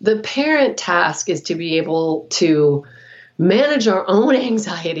 The parent task is to be able to manage our own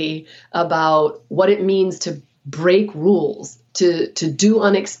anxiety about what it means to break rules, to do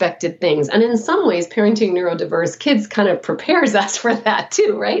unexpected things. And in some ways, parenting neurodiverse kids kind of prepares us for that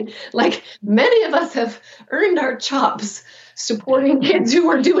too, right? Like many of us have earned our chops supporting kids who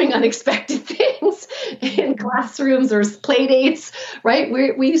are doing unexpected things in classrooms or play dates, right?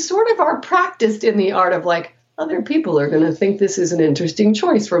 We sort of are practiced in the art of like, other people are going to think this is an interesting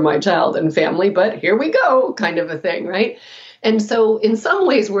choice for my child and family, but here we go, kind of a thing, right? And so in some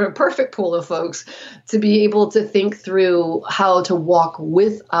ways, we're a perfect pool of folks to be able to think through how to walk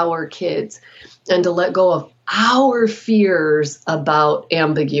with our kids and to let go of our fears about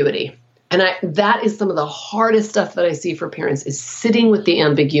ambiguity. And that is some of the hardest stuff that I see for parents, is sitting with the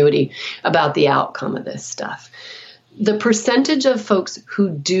ambiguity about the outcome of this stuff. The percentage of folks who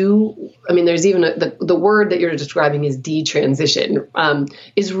do, I mean, there's even the word that you're describing is detransition,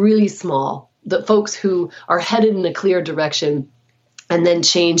 is really small. The folks who are headed in a clear direction and then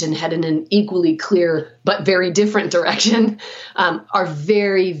change and head in an equally clear but very different direction are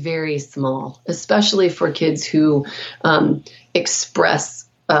very, very small, especially for kids who express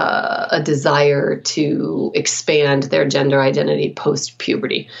a desire to expand their gender identity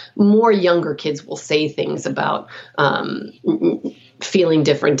post-puberty. More younger kids will say things about feeling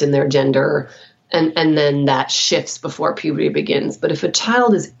different in their gender, and then that shifts before puberty begins. But if a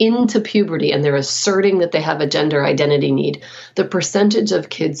child is into puberty and they're asserting that they have a gender identity need, the percentage of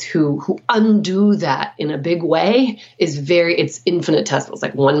kids who undo that in a big way is it's infinitesimal. It's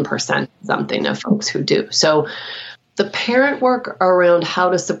like 1% something of folks who do. So the parent work around how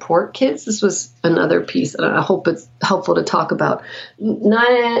to support kids, this was another piece, and I hope it's helpful to talk about.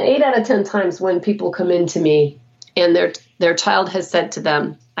 8 out of 10 times when people come into me and their child has said to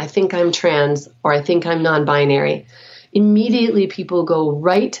them, I think I'm trans, or I think I'm non-binary, immediately people go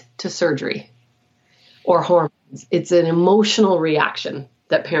right to surgery or hormones. It's an emotional reaction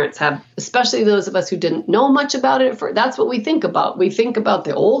that parents have, especially those of us who didn't know much about it. That's what we think about. We think about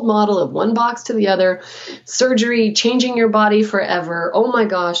the old model of one box to the other, surgery, changing your body forever. Oh my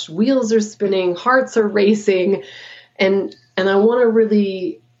gosh, wheels are spinning, hearts are racing. And I want to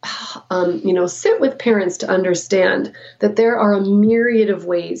really sit with parents to understand that there are a myriad of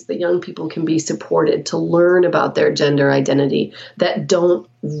ways that young people can be supported to learn about their gender identity that don't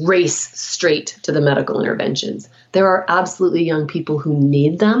race straight to the medical interventions. There are absolutely young people who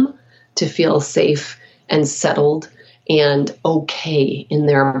need them to feel safe and settled and okay in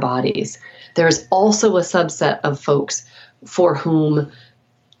their bodies. There's also a subset of folks for whom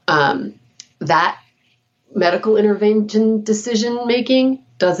that medical intervention decision-making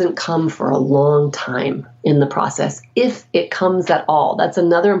doesn't come for a long time in the process, if it comes at all. That's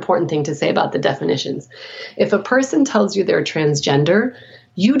another important thing to say about the definitions. If a person tells you they're transgender,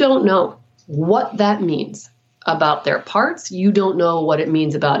 you don't know what that means about their parts. You don't know what it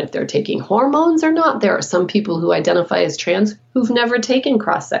means about if they're taking hormones or not. There are some people who identify as trans who've never taken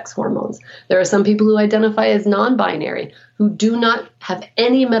cross-sex hormones. There are some people who identify as non-binary who do not have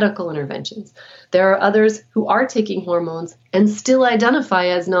any medical interventions. There are others who are taking hormones and still identify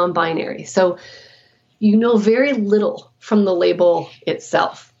as non-binary. So you know very little from the label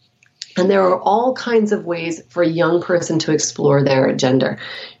itself. And there are all kinds of ways for a young person to explore their gender.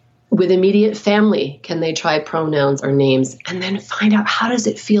 With immediate family, can they try pronouns or names and then find out how does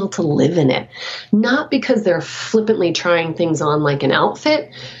it feel to live in it? Not because they're flippantly trying things on like an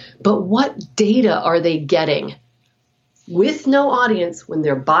outfit, but what data are they getting with no audience when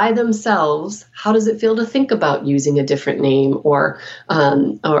they're by themselves? How does it feel to think about using a different name or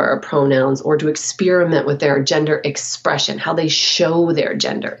pronouns, or to experiment with their gender expression, how they show their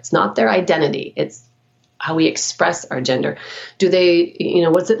gender? It's not their identity. It's how we express our gender. Do they,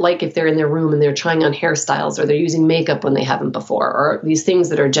 what's it like if they're in their room and they're trying on hairstyles, or they're using makeup when they haven't before, or these things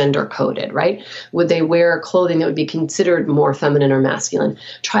that are gender coded, right? Would they wear clothing that would be considered more feminine or masculine?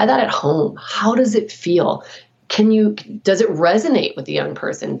 Try that at home. How does it feel? Does it resonate with the young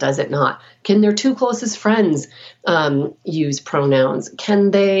person? Does it not? Can their two closest friends use pronouns?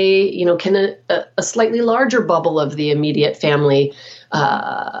 Can they, can a slightly larger bubble of the immediate family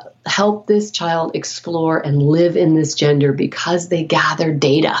help this child explore and live in this gender because they gather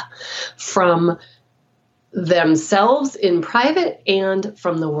data from themselves in private and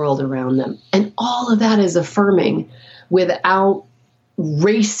from the world around them? And all of that is affirming without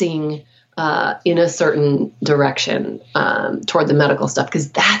racing in a certain direction toward the medical stuff,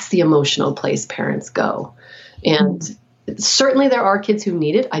 because that's the emotional place parents go. And certainly there are kids who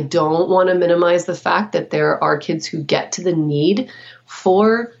need it. I don't want to minimize the fact that there are kids who get to the need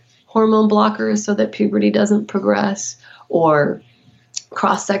for hormone blockers so that puberty doesn't progress, or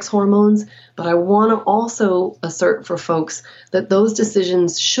cross-sex hormones, but I want to also assert for folks that those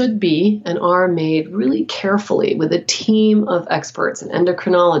decisions should be and are made really carefully with a team of experts, an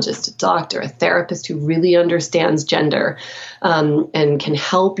endocrinologist, a doctor, a therapist who really understands gender, and can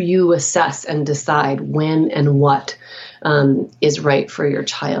help you assess and decide when and what is right for your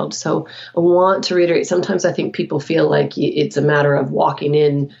child. So I want to reiterate, sometimes I think people feel like it's a matter of walking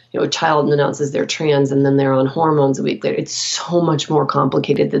in, a child announces they're trans and then they're on hormones a week later. It's so much more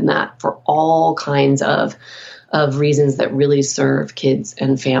complicated than that for all kinds of reasons that really serve kids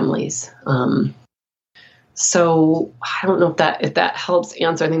and families. So I don't know if that helps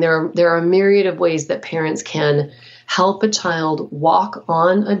answer. I think there are a myriad of ways that parents can help a child walk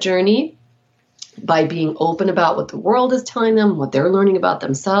on a journey by being open about what the world is telling them, what they're learning about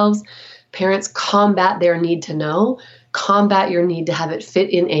themselves. Parents combat their need to know, combat your need to have it fit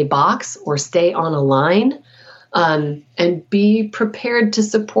in a box or stay on a line, and be prepared to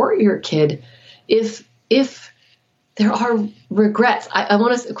support your kid if there are regrets. I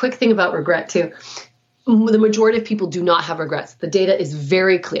want a quick thing about regret too. The majority of people do not have regrets. The data is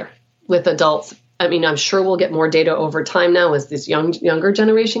very clear with adults. I mean, I'm sure we'll get more data over time now as this younger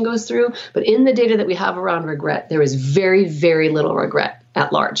generation goes through. But in the data that we have around regret, there is very, very little regret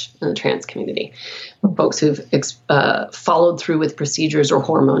at large in the trans community. Folks who've followed through with procedures or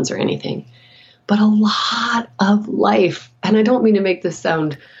hormones or anything. But a lot of life, and I don't mean to make this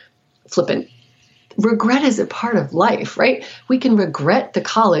sound flippant, regret is a part of life, right? We can regret the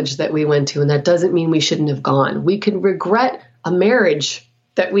college that we went to, and that doesn't mean we shouldn't have gone. We can regret a marriage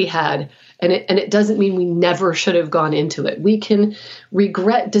that we had, and it doesn't mean we never should have gone into it. We can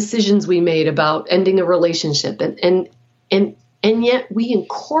regret decisions we made about ending a relationship, and yet we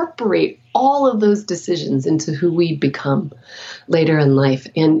incorporate all of those decisions into who we become later in life.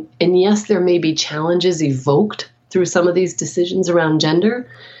 And yes, there may be challenges evoked through some of these decisions around gender,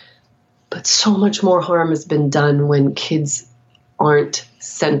 but so much more harm has been done when kids aren't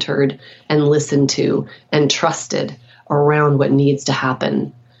centered and listened to and trusted around what needs to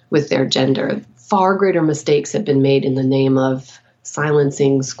happen with their gender. Far greater mistakes have been made in the name of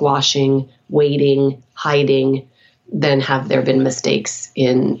silencing, squashing, waiting, hiding, than have there been mistakes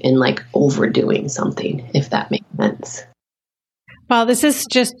in like overdoing something, if that makes sense. Well, this is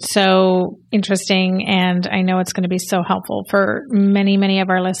just so interesting, and I know it's going to be so helpful for many, many of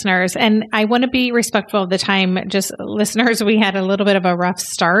our listeners. And I want to be respectful of the time. Just listeners, we had a little bit of a rough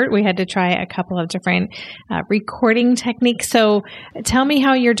start. We had to try a couple of different recording techniques. So tell me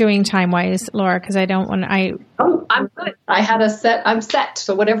how you're doing time-wise, Laura, because I don't want to... Oh, I'm good. I'm set.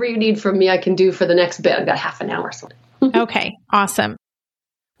 So whatever you need from me, I can do for the next bit. I've got half an hour. So. Okay, awesome.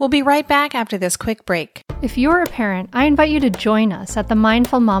 We'll be right back after this quick break. If you're a parent, I invite you to join us at the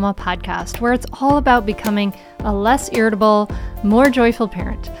Mindful Mama podcast, where it's all about becoming a less irritable, more joyful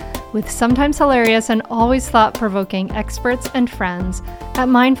parent. With sometimes hilarious and always thought-provoking experts and friends, at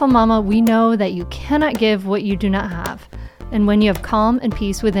Mindful Mama, we know that you cannot give what you do not have. And when you have calm and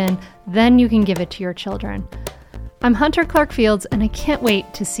peace within, then you can give it to your children. I'm Hunter Clark Fields, and I can't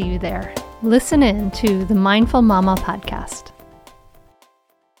wait to see you there. Listen in to the Mindful Mama podcast.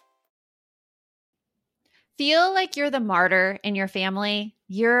 Feel like you're the martyr in your family?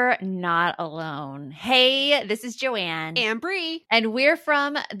 You're not alone. Hey, this is Joanne. And Bree. And we're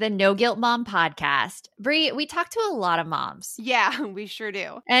from the No Guilt Mom podcast. Bree, we talk to a lot of moms. Yeah, we sure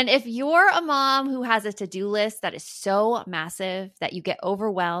do. And if you're a mom who has a to-do list that is so massive that you get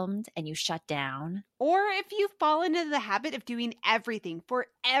overwhelmed and you shut down, or if you've fallen into the habit of doing everything for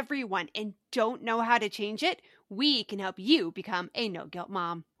everyone and don't know how to change it, we can help you become a no-guilt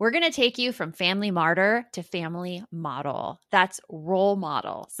mom. we're going to take you from family martyr to family model. That's role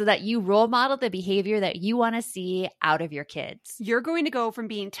model, so that you role model the behavior that you want to see out of your kids. You're going to go from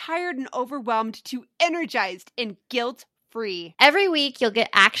being tired and overwhelmed to energized and guilt-free. Every week, you'll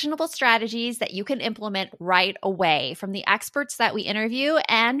get actionable strategies that you can implement right away from the experts that we interview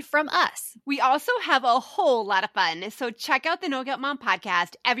and from us. We also have a whole lot of fun, so check out the No Guilt Mom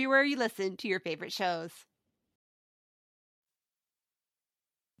podcast everywhere you listen to your favorite shows.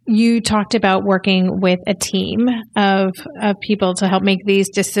 You talked about working with a team of people to help make these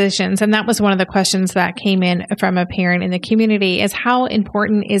decisions. And that was one of the questions that came in from a parent in the community, is how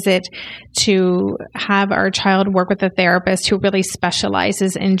important is it to have our child work with a therapist who really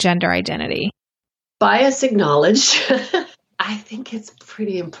specializes in gender identity? Bias acknowledged. I think it's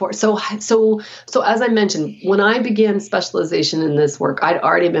pretty important. So as I mentioned, when I began specialization in this work, I'd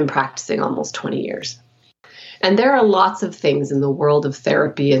already been practicing almost 20 years. And there are lots of things in the world of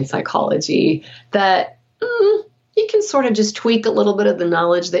therapy and psychology that, you can sort of just tweak a little bit of the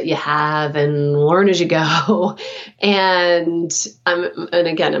knowledge that you have and learn as you go. And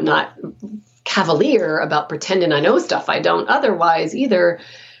again, I'm not cavalier about pretending I know stuff I don't otherwise either.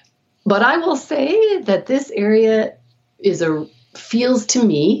 But I will say that this area feels to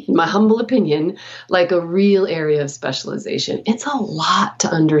me, in my humble opinion, like a real area of specialization. It's a lot to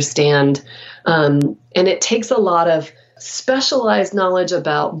understand. And it takes a lot of specialized knowledge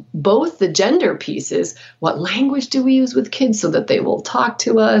about both the gender pieces. What language do we use with kids so that they will talk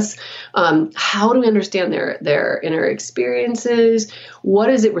to us? How do we understand their inner experiences?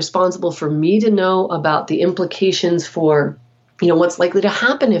 What is it responsible for me to know about the implications for what's likely to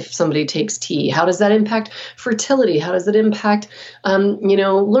happen if somebody takes T? How does that impact fertility? How does it impact,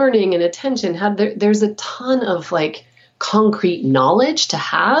 learning and attention? There's a ton of concrete knowledge to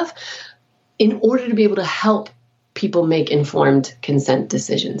have in order to be able to help people make informed consent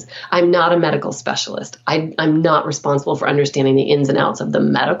decisions. I'm not a medical specialist. I'm not responsible for understanding the ins and outs of the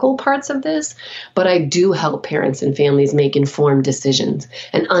medical parts of this, but I do help parents and families make informed decisions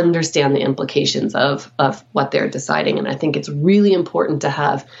and understand the implications of what they're deciding. And I think it's really important to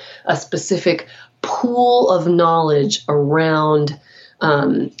have a specific pool of knowledge around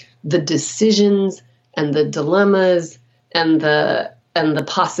the decisions and the dilemmas and the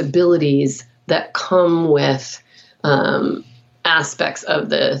possibilities that come with aspects of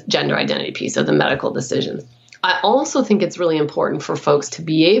the gender identity piece of the medical decisions. I also think it's really important for folks to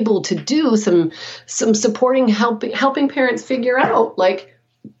be able to do some supporting, helping parents figure out,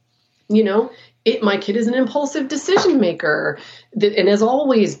 my kid is an impulsive decision maker and has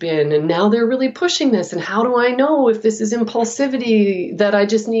always been, and now they're really pushing this. And how do I know if this is impulsivity that I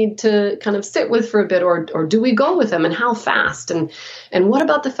just need to kind of sit with for a bit, or do we go with them, and how fast? And what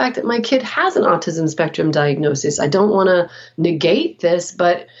about the fact that my kid has an autism spectrum diagnosis? I don't want to negate this,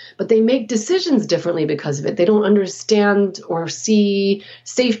 but they make decisions differently because of it. They don't understand or see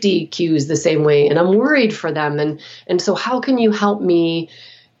safety cues the same way, and I'm worried for them. And so how can you help me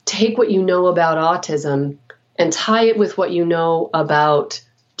take what you know about autism and tie it with what you know about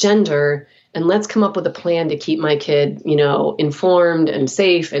gender, and let's come up with a plan to keep my kid, informed and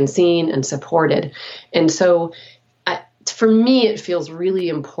safe and seen and supported. And so for me, it feels really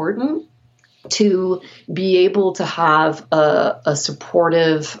important to be able to have a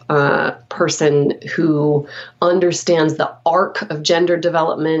supportive person who understands the arc of gender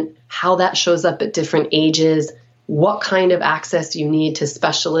development, how that shows up at different ages, what kind of access you need to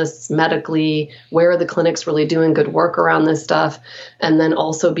specialists medically, where are the clinics really doing good work around this stuff, and then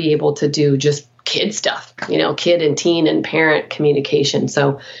also be able to do just kid stuff, kid and teen and parent communication.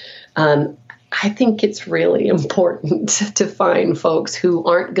 So I think it's really important to find folks who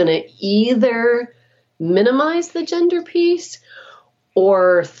aren't going to either minimize the gender piece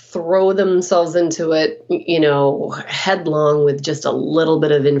or throw themselves into it, headlong with just a little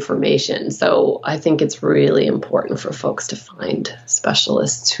bit of information. So I think it's really important for folks to find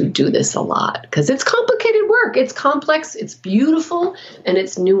specialists who do this a lot, because it's complicated work. It's complex, it's beautiful, and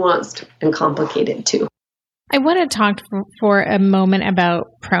it's nuanced and complicated too. I want to talk for a moment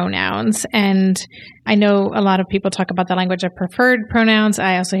about pronouns. And I know a lot of people talk about the language of preferred pronouns.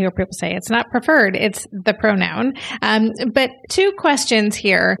 I also hear people say it's not preferred, it's the pronoun. But two questions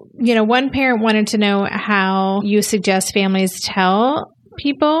here. One parent wanted to know how you suggest families tell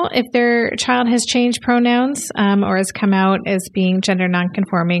people if their child has changed pronouns or has come out as being gender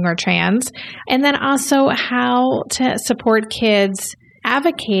nonconforming or trans. And then also how to support kids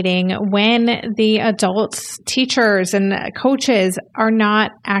advocating when the adults, teachers, and coaches are not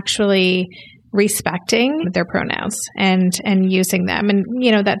actually respecting their pronouns and using them. And,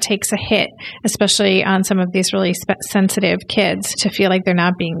 that takes a hit, especially on some of these really sensitive kids, to feel like they're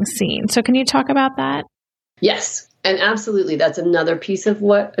not being seen. So can you talk about that? Yes. And absolutely, that's another piece of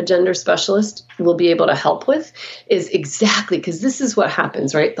what a gender specialist will be able to help with, is exactly, because this is what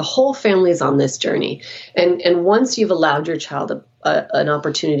happens, right? The whole family is on this journey. And once you've allowed your child an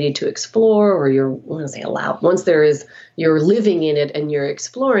opportunity to explore, or once you're living in it and you're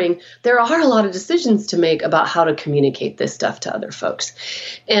exploring, there are a lot of decisions to make about how to communicate this stuff to other folks.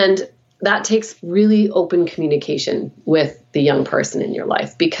 And that takes really open communication with the young person in your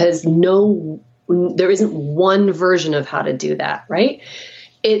life, because there isn't one version of how to do that, right?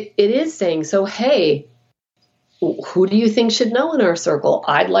 It is saying, so, hey, who do you think should know in our circle?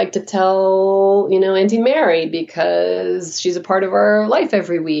 I'd like to tell, Auntie Mary, because she's a part of our life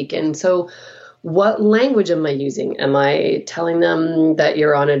every week. And so what language am I using? Am I telling them that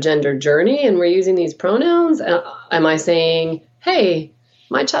you're on a gender journey and we're using these pronouns? Am I saying, hey,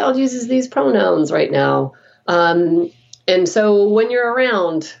 my child uses these pronouns right now. And so when you're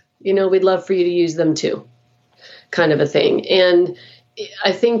around, we'd love for you to use them too. kind of a thing. And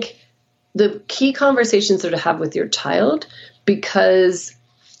I think the key conversations are to have with your child, because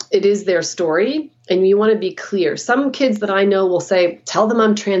it is their story and you want to be clear. Some kids that I know will say, tell them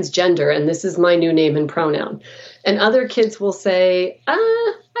I'm transgender and this is my new name and pronoun. And other kids will say,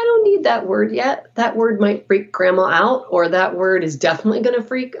 I don't need that word yet. That word might freak grandma out, or that word is definitely going to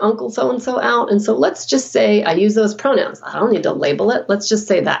freak Uncle so-and-so out. And so let's just say I use those pronouns. I don't need to label it. Let's just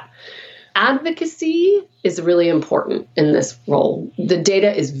say that. Advocacy is really important in this role. The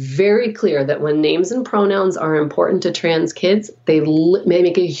data is very clear that when names and pronouns are important to trans kids, they may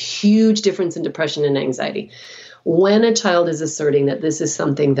make a huge difference in depression and anxiety. When a child is asserting that this is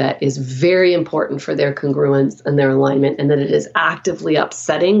something that is very important for their congruence and their alignment, and that it is actively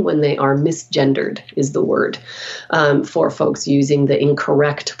upsetting when they are misgendered, is the word, for folks using the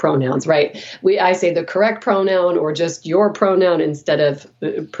incorrect pronouns, right? I say the correct pronoun or just your pronoun instead of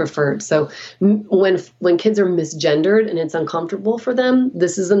preferred. So when kids are misgendered and it's uncomfortable for them,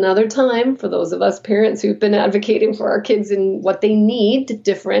 this is another time for those of us parents who've been advocating for our kids and what they need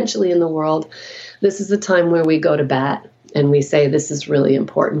differentially in the world. This is the time where we go to bat and we say, this is really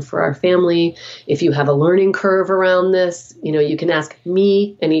important for our family. If you have a learning curve around this, you can ask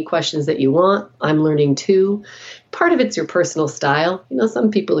me any questions that you want. I'm learning too. Part of it's your personal style. Some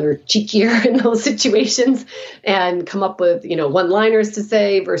people are cheekier in those situations and come up with, one-liners to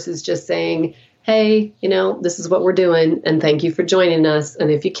say versus just saying, hey, this is what we're doing and thank you for joining us. And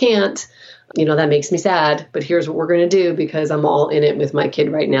if you can't, that makes me sad, but here's what we're going to do because I'm all in it with my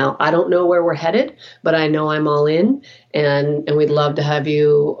kid right now. I don't know where we're headed, but I know I'm all in, and we'd love to have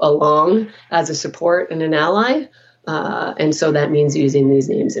you along as a support and an ally. And so that means using these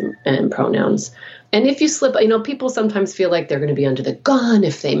names and pronouns. And if you slip, people sometimes feel like they're going to be under the gun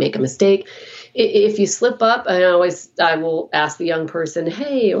if they make a mistake. If you slip up, I will ask the young person,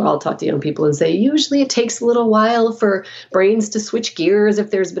 hey, or I'll talk to young people and say, usually it takes a little while for brains to switch gears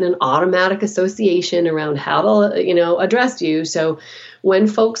if there's been an automatic association around how to, address you. So when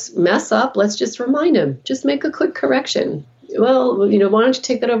folks mess up, let's just remind them, just make a quick correction. Well, why don't you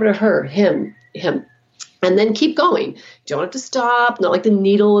take that over to her, him, and then keep going. You don't have to stop, not like the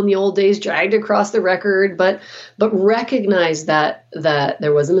needle in the old days dragged across the record, but recognize that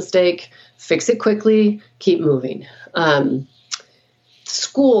there was a mistake, fix it quickly, keep moving.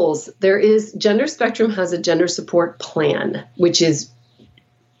 Schools, Gender Spectrum has a gender support plan, which is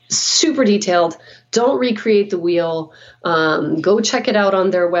super detailed. Don't recreate the wheel. Go check it out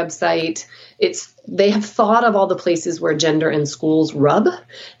on their website. They have thought of all the places where gender and schools rub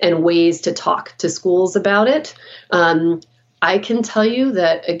and ways to talk to schools about it. I can tell you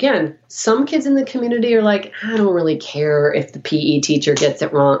that, again, some kids in the community are like, I don't really care if the PE teacher gets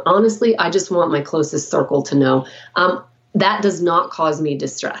it wrong. Honestly, I just want my closest circle to know. That does not cause me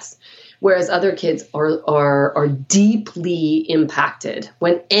distress. Whereas other kids are deeply impacted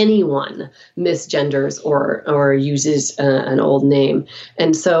when anyone misgenders or uses an old name.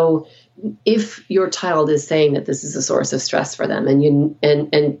 And so if your child is saying that this is a source of stress for them,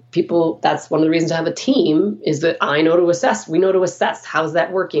 and people, that's one of the reasons to have a team, is that we know to assess how's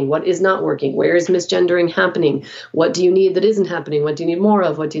that working, what is not working, where is misgendering happening, what do you need that isn't happening, what do you need more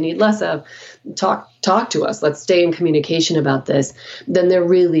of, what do you need less of, talk to us, let's stay in communication about this. Then there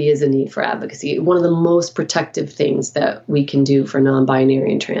really is a need for advocacy. One of the most protective things that we can do for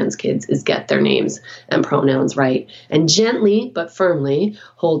non-binary and trans kids is get their names and pronouns right, and gently but firmly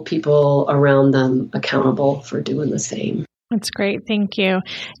hold people around them accountable for doing the same. That's great. Thank you.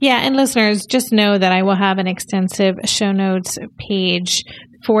 Yeah. And listeners, just know that I will have an extensive show notes page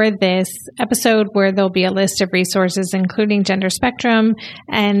for this episode where there'll be a list of resources, including Gender Spectrum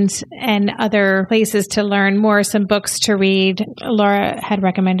and other places to learn more, some books to read. Laura had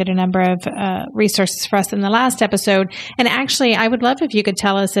recommended a number of resources for us in the last episode. And actually, I would love if you could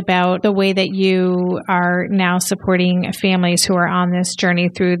tell us about the way that you are now supporting families who are on this journey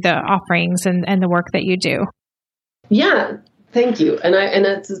through the offerings and the work that you do. Yeah, thank you. And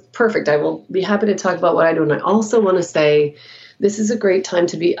that's perfect. I will be happy to talk about what I do. And I also want to say, this is a great time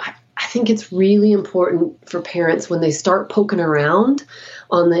to be, I think it's really important for parents when they start poking around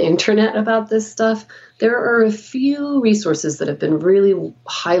on the internet about this stuff. There are a few resources that have been really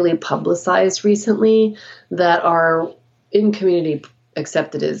highly publicized recently that are in community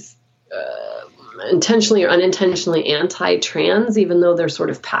accepted as intentionally or unintentionally anti-trans, even though they're sort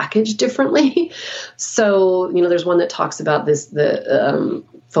of packaged differently. So, there's one that talks about this, the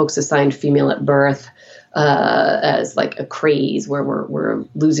folks assigned female at birth as like a craze where we're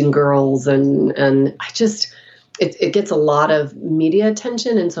losing girls. And it gets a lot of media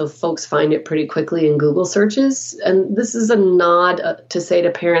attention. And so folks find it pretty quickly in Google searches. And this is a nod to say to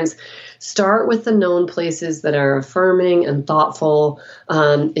parents, Start with the known places that are affirming and thoughtful.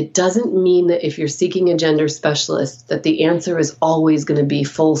 It doesn't mean that if you're seeking a gender specialist, that the answer is always going to be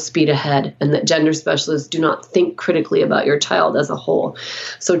full speed ahead, and that gender specialists do not think critically about your child as a whole.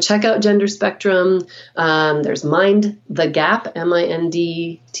 So check out Gender Spectrum. There's Mind the Gap,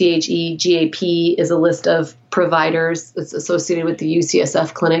 MINDTHEGAP is a list of providers. It's associated with the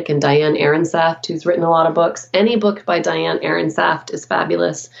UCSF clinic and Diane Ehrensaft, who's written a lot of books. Any book by Diane Ehrensaft is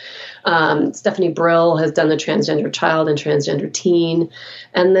fabulous. Stephanie Brill has done the Transgender Child and Transgender Teen.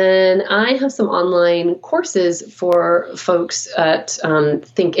 And then I have some online courses for folks at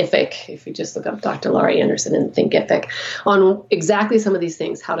Thinkific. If you just look up Dr. Laura Anderson and Thinkific on exactly some of these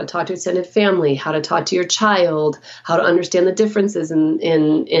things, how to talk to extended family, how to talk to your child, how to understand the differences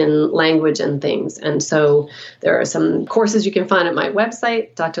in language and things. And so there are some courses you can find at my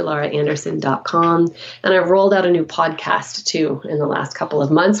website, drlauraanderson.com. And I've rolled out a new podcast too in the last couple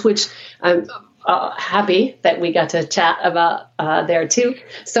of months, which I'm happy that we got to chat about there too.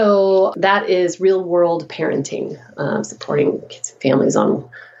 So that is Real World Parenting, supporting kids and families on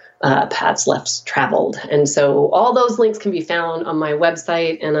paths less traveled. And so all those links can be found on my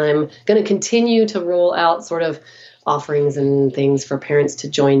website, and I'm going to continue to roll out sort of offerings and things for parents to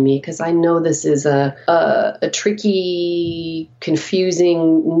join me, because I know this is a tricky,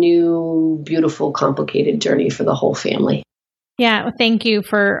 confusing, new, beautiful, complicated journey for the whole family. Yeah, thank you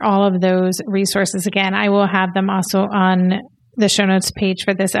for all of those resources. Again, I will have them also on the show notes page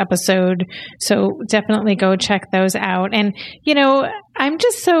for this episode. So definitely go check those out. And, you know, I'm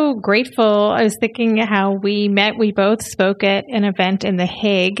just so grateful. I was thinking how we met. We both spoke at an event in The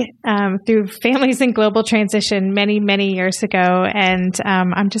Hague through Families in Global Transition many, many years ago. And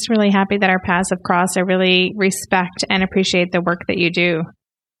I'm just really happy that our paths have crossed. I really respect and appreciate the work that you do.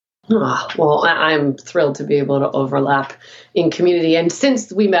 Oh, well, I'm thrilled to be able to overlap in community. And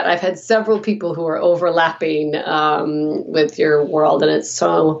since we met, I've had several people who are overlapping with your world. And it's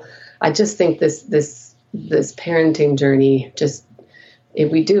so, I just think this parenting journey,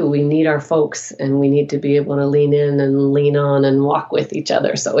 we need our folks, and we need to be able to lean in and lean on and walk with each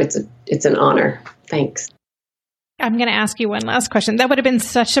other. So it's an honor. Thanks. I'm going to ask you one last question. That would have been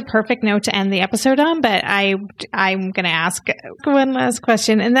such a perfect note to end the episode on, but I'm going to ask one last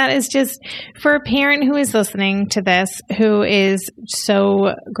question. And that is just for a parent who is listening to this, who is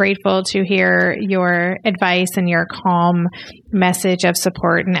so grateful to hear your advice and your calm message of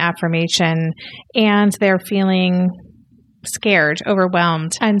support and affirmation, and they're feeling scared,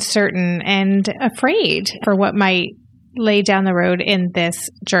 overwhelmed, uncertain, and afraid for what might lay down the road in this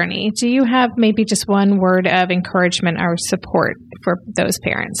journey. Do you have maybe just one word of encouragement or support for those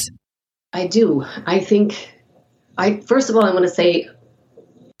parents? I do. I think, first of all, I want to say,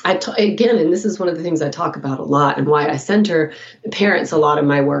 again, and this is one of the things I talk about a lot, and why I center parents a lot in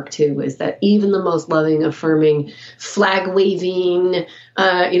my work too, is that even the most loving, affirming, flag waving,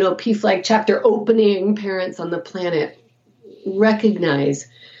 P-flag chapter opening parents on the planet recognize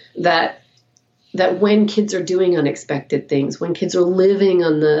that when kids are doing unexpected things, when kids are living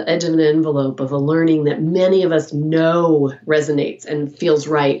on the edge of an envelope of a learning that many of us know resonates and feels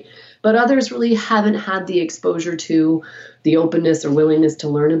right, but others really haven't had the exposure to, the openness or willingness to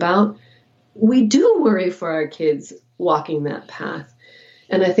learn about, we do worry for our kids walking that path.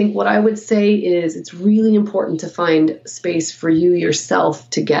 And I think what I would say is it's really important to find space for you yourself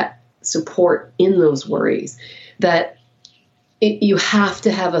to get support in those worries, that you have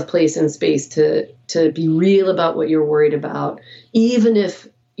to have a place and space to be real about what you're worried about, even if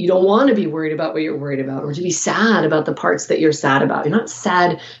you don't want to be worried about what you're worried about, or to be sad about the parts that you're sad about. You're not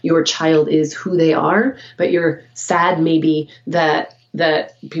sad your child is who they are, but you're sad maybe that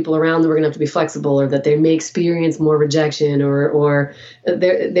people around them are going to have to be flexible, or that they may experience more rejection, or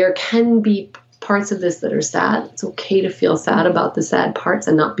there can be parts of this that are sad. It's okay to feel sad about the sad parts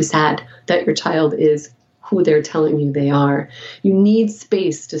and not be sad that your child is who they're telling you they are. You need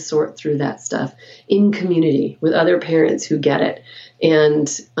space to sort through that stuff in community with other parents who get it,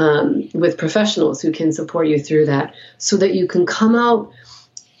 and with professionals who can support you through that, so that you can come out.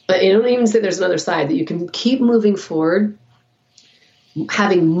 I don't even say there's another side, that you can keep moving forward,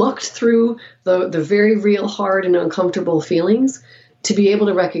 having mucked through the very real, hard, and uncomfortable feelings, to be able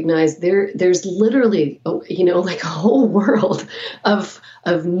to recognize there's literally, like a whole world of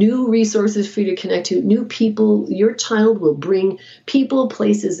new resources for you to connect to, new people. Your child will bring people,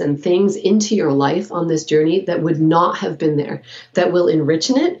 places, and things into your life on this journey that would not have been there, that will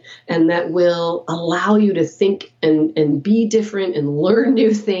enrich it, and that will allow you to think and be different and learn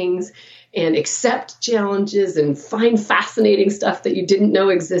new things and accept challenges and find fascinating stuff that you didn't know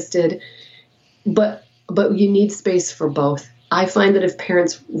existed. But you need space for both. I find that if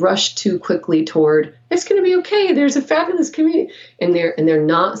parents rush too quickly toward, it's going to be okay, there's a fabulous community, and they're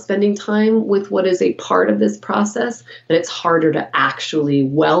not spending time with what is a part of this process, then it's harder to actually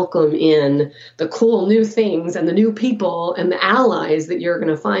welcome in the cool new things and the new people and the allies that you're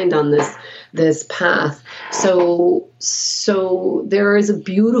going to find on this path. So there is a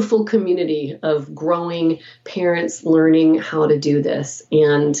beautiful community of growing parents learning how to do this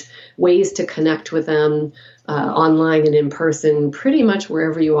and ways to connect with them online and in person, pretty much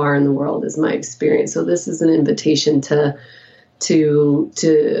wherever you are in the world is my experience. So this is an invitation to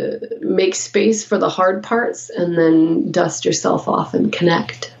make space for the hard parts and then dust yourself off and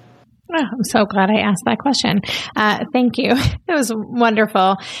connect. Oh, I'm so glad I asked that question. Thank you. It was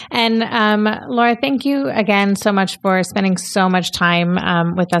wonderful. And Laura, thank you again so much for spending so much time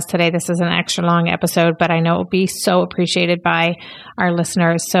with us today. This is an extra long episode, but I know it will be so appreciated by our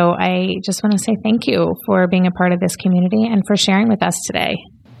listeners. So I just want to say thank you for being a part of this community and for sharing with us today.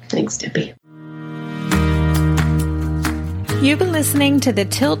 Thanks, Debbie. You've been listening to the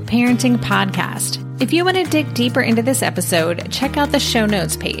Tilt Parenting Podcast. If you want to dig deeper into this episode, check out the show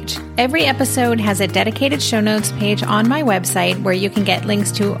notes page. Every episode has a dedicated show notes page on my website where you can get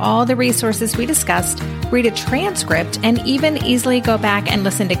links to all the resources we discussed, read a transcript, and even easily go back and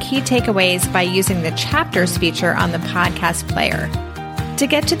listen to key takeaways by using the chapters feature on the podcast player. To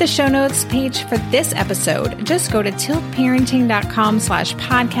get to the show notes page for this episode, just go to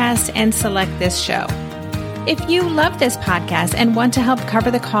tiltparenting.com/podcast and select this show. If you love this podcast and want to help cover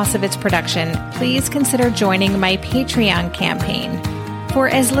the cost of its production, please consider joining my Patreon campaign. For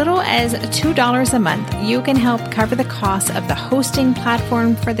as little as $2 a month, you can help cover the cost of the hosting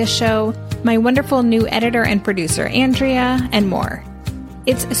platform for this show, my wonderful new editor and producer, Andrea, and more.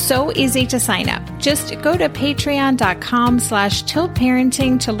 It's so easy to sign up. Just go to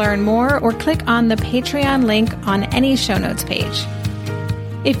patreon.com/tiltparenting to learn more or click on the Patreon link on any show notes page.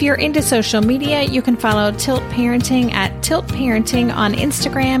 If you're into social media, you can follow Tilt Parenting at Tilt Parenting on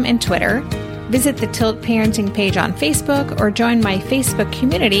Instagram and Twitter. Visit the Tilt Parenting page on Facebook or join my Facebook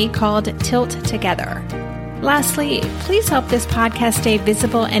community called Tilt Together. Lastly, please help this podcast stay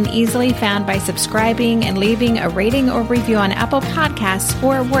visible and easily found by subscribing and leaving a rating or review on Apple Podcasts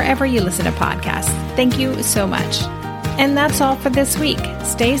or wherever you listen to podcasts. Thank you so much. And that's all for this week.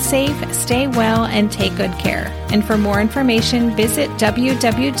 Stay safe, stay well, and take good care. And for more information, visit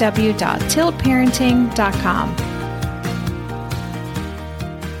www.tiltparenting.com.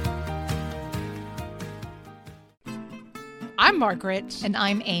 I'm Margaret. And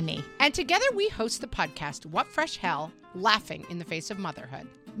I'm Amy. And together we host the podcast, What Fresh Hell? Laughing in the Face of Motherhood.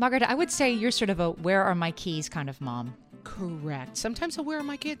 Margaret, I would say you're sort of a where are my keys kind of mom. Correct. Sometimes a where are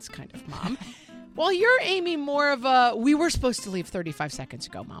my kids kind of mom. Well, you're, Amy, more of a we were supposed to leave 35 seconds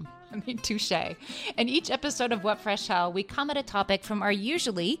ago, mom. I mean, touche. In each episode of What Fresh Hell, we come at a topic from our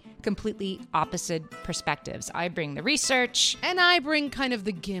usually completely opposite perspectives. I bring the research. And I bring kind of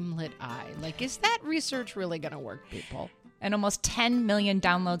the gimlet eye. Like, is that research really going to work, people? And almost 10 million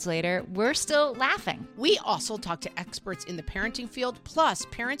downloads later, we're still laughing. We also talk to experts in the parenting field, plus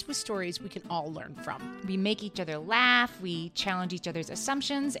parents with stories we can all learn from. We make each other laugh, we challenge each other's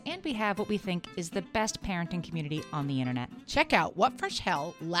assumptions, and we have what we think is the best parenting community on the internet. Check out What Fresh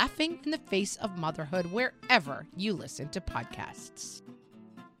Hell? Laughing in the Face of Motherhood wherever you listen to podcasts.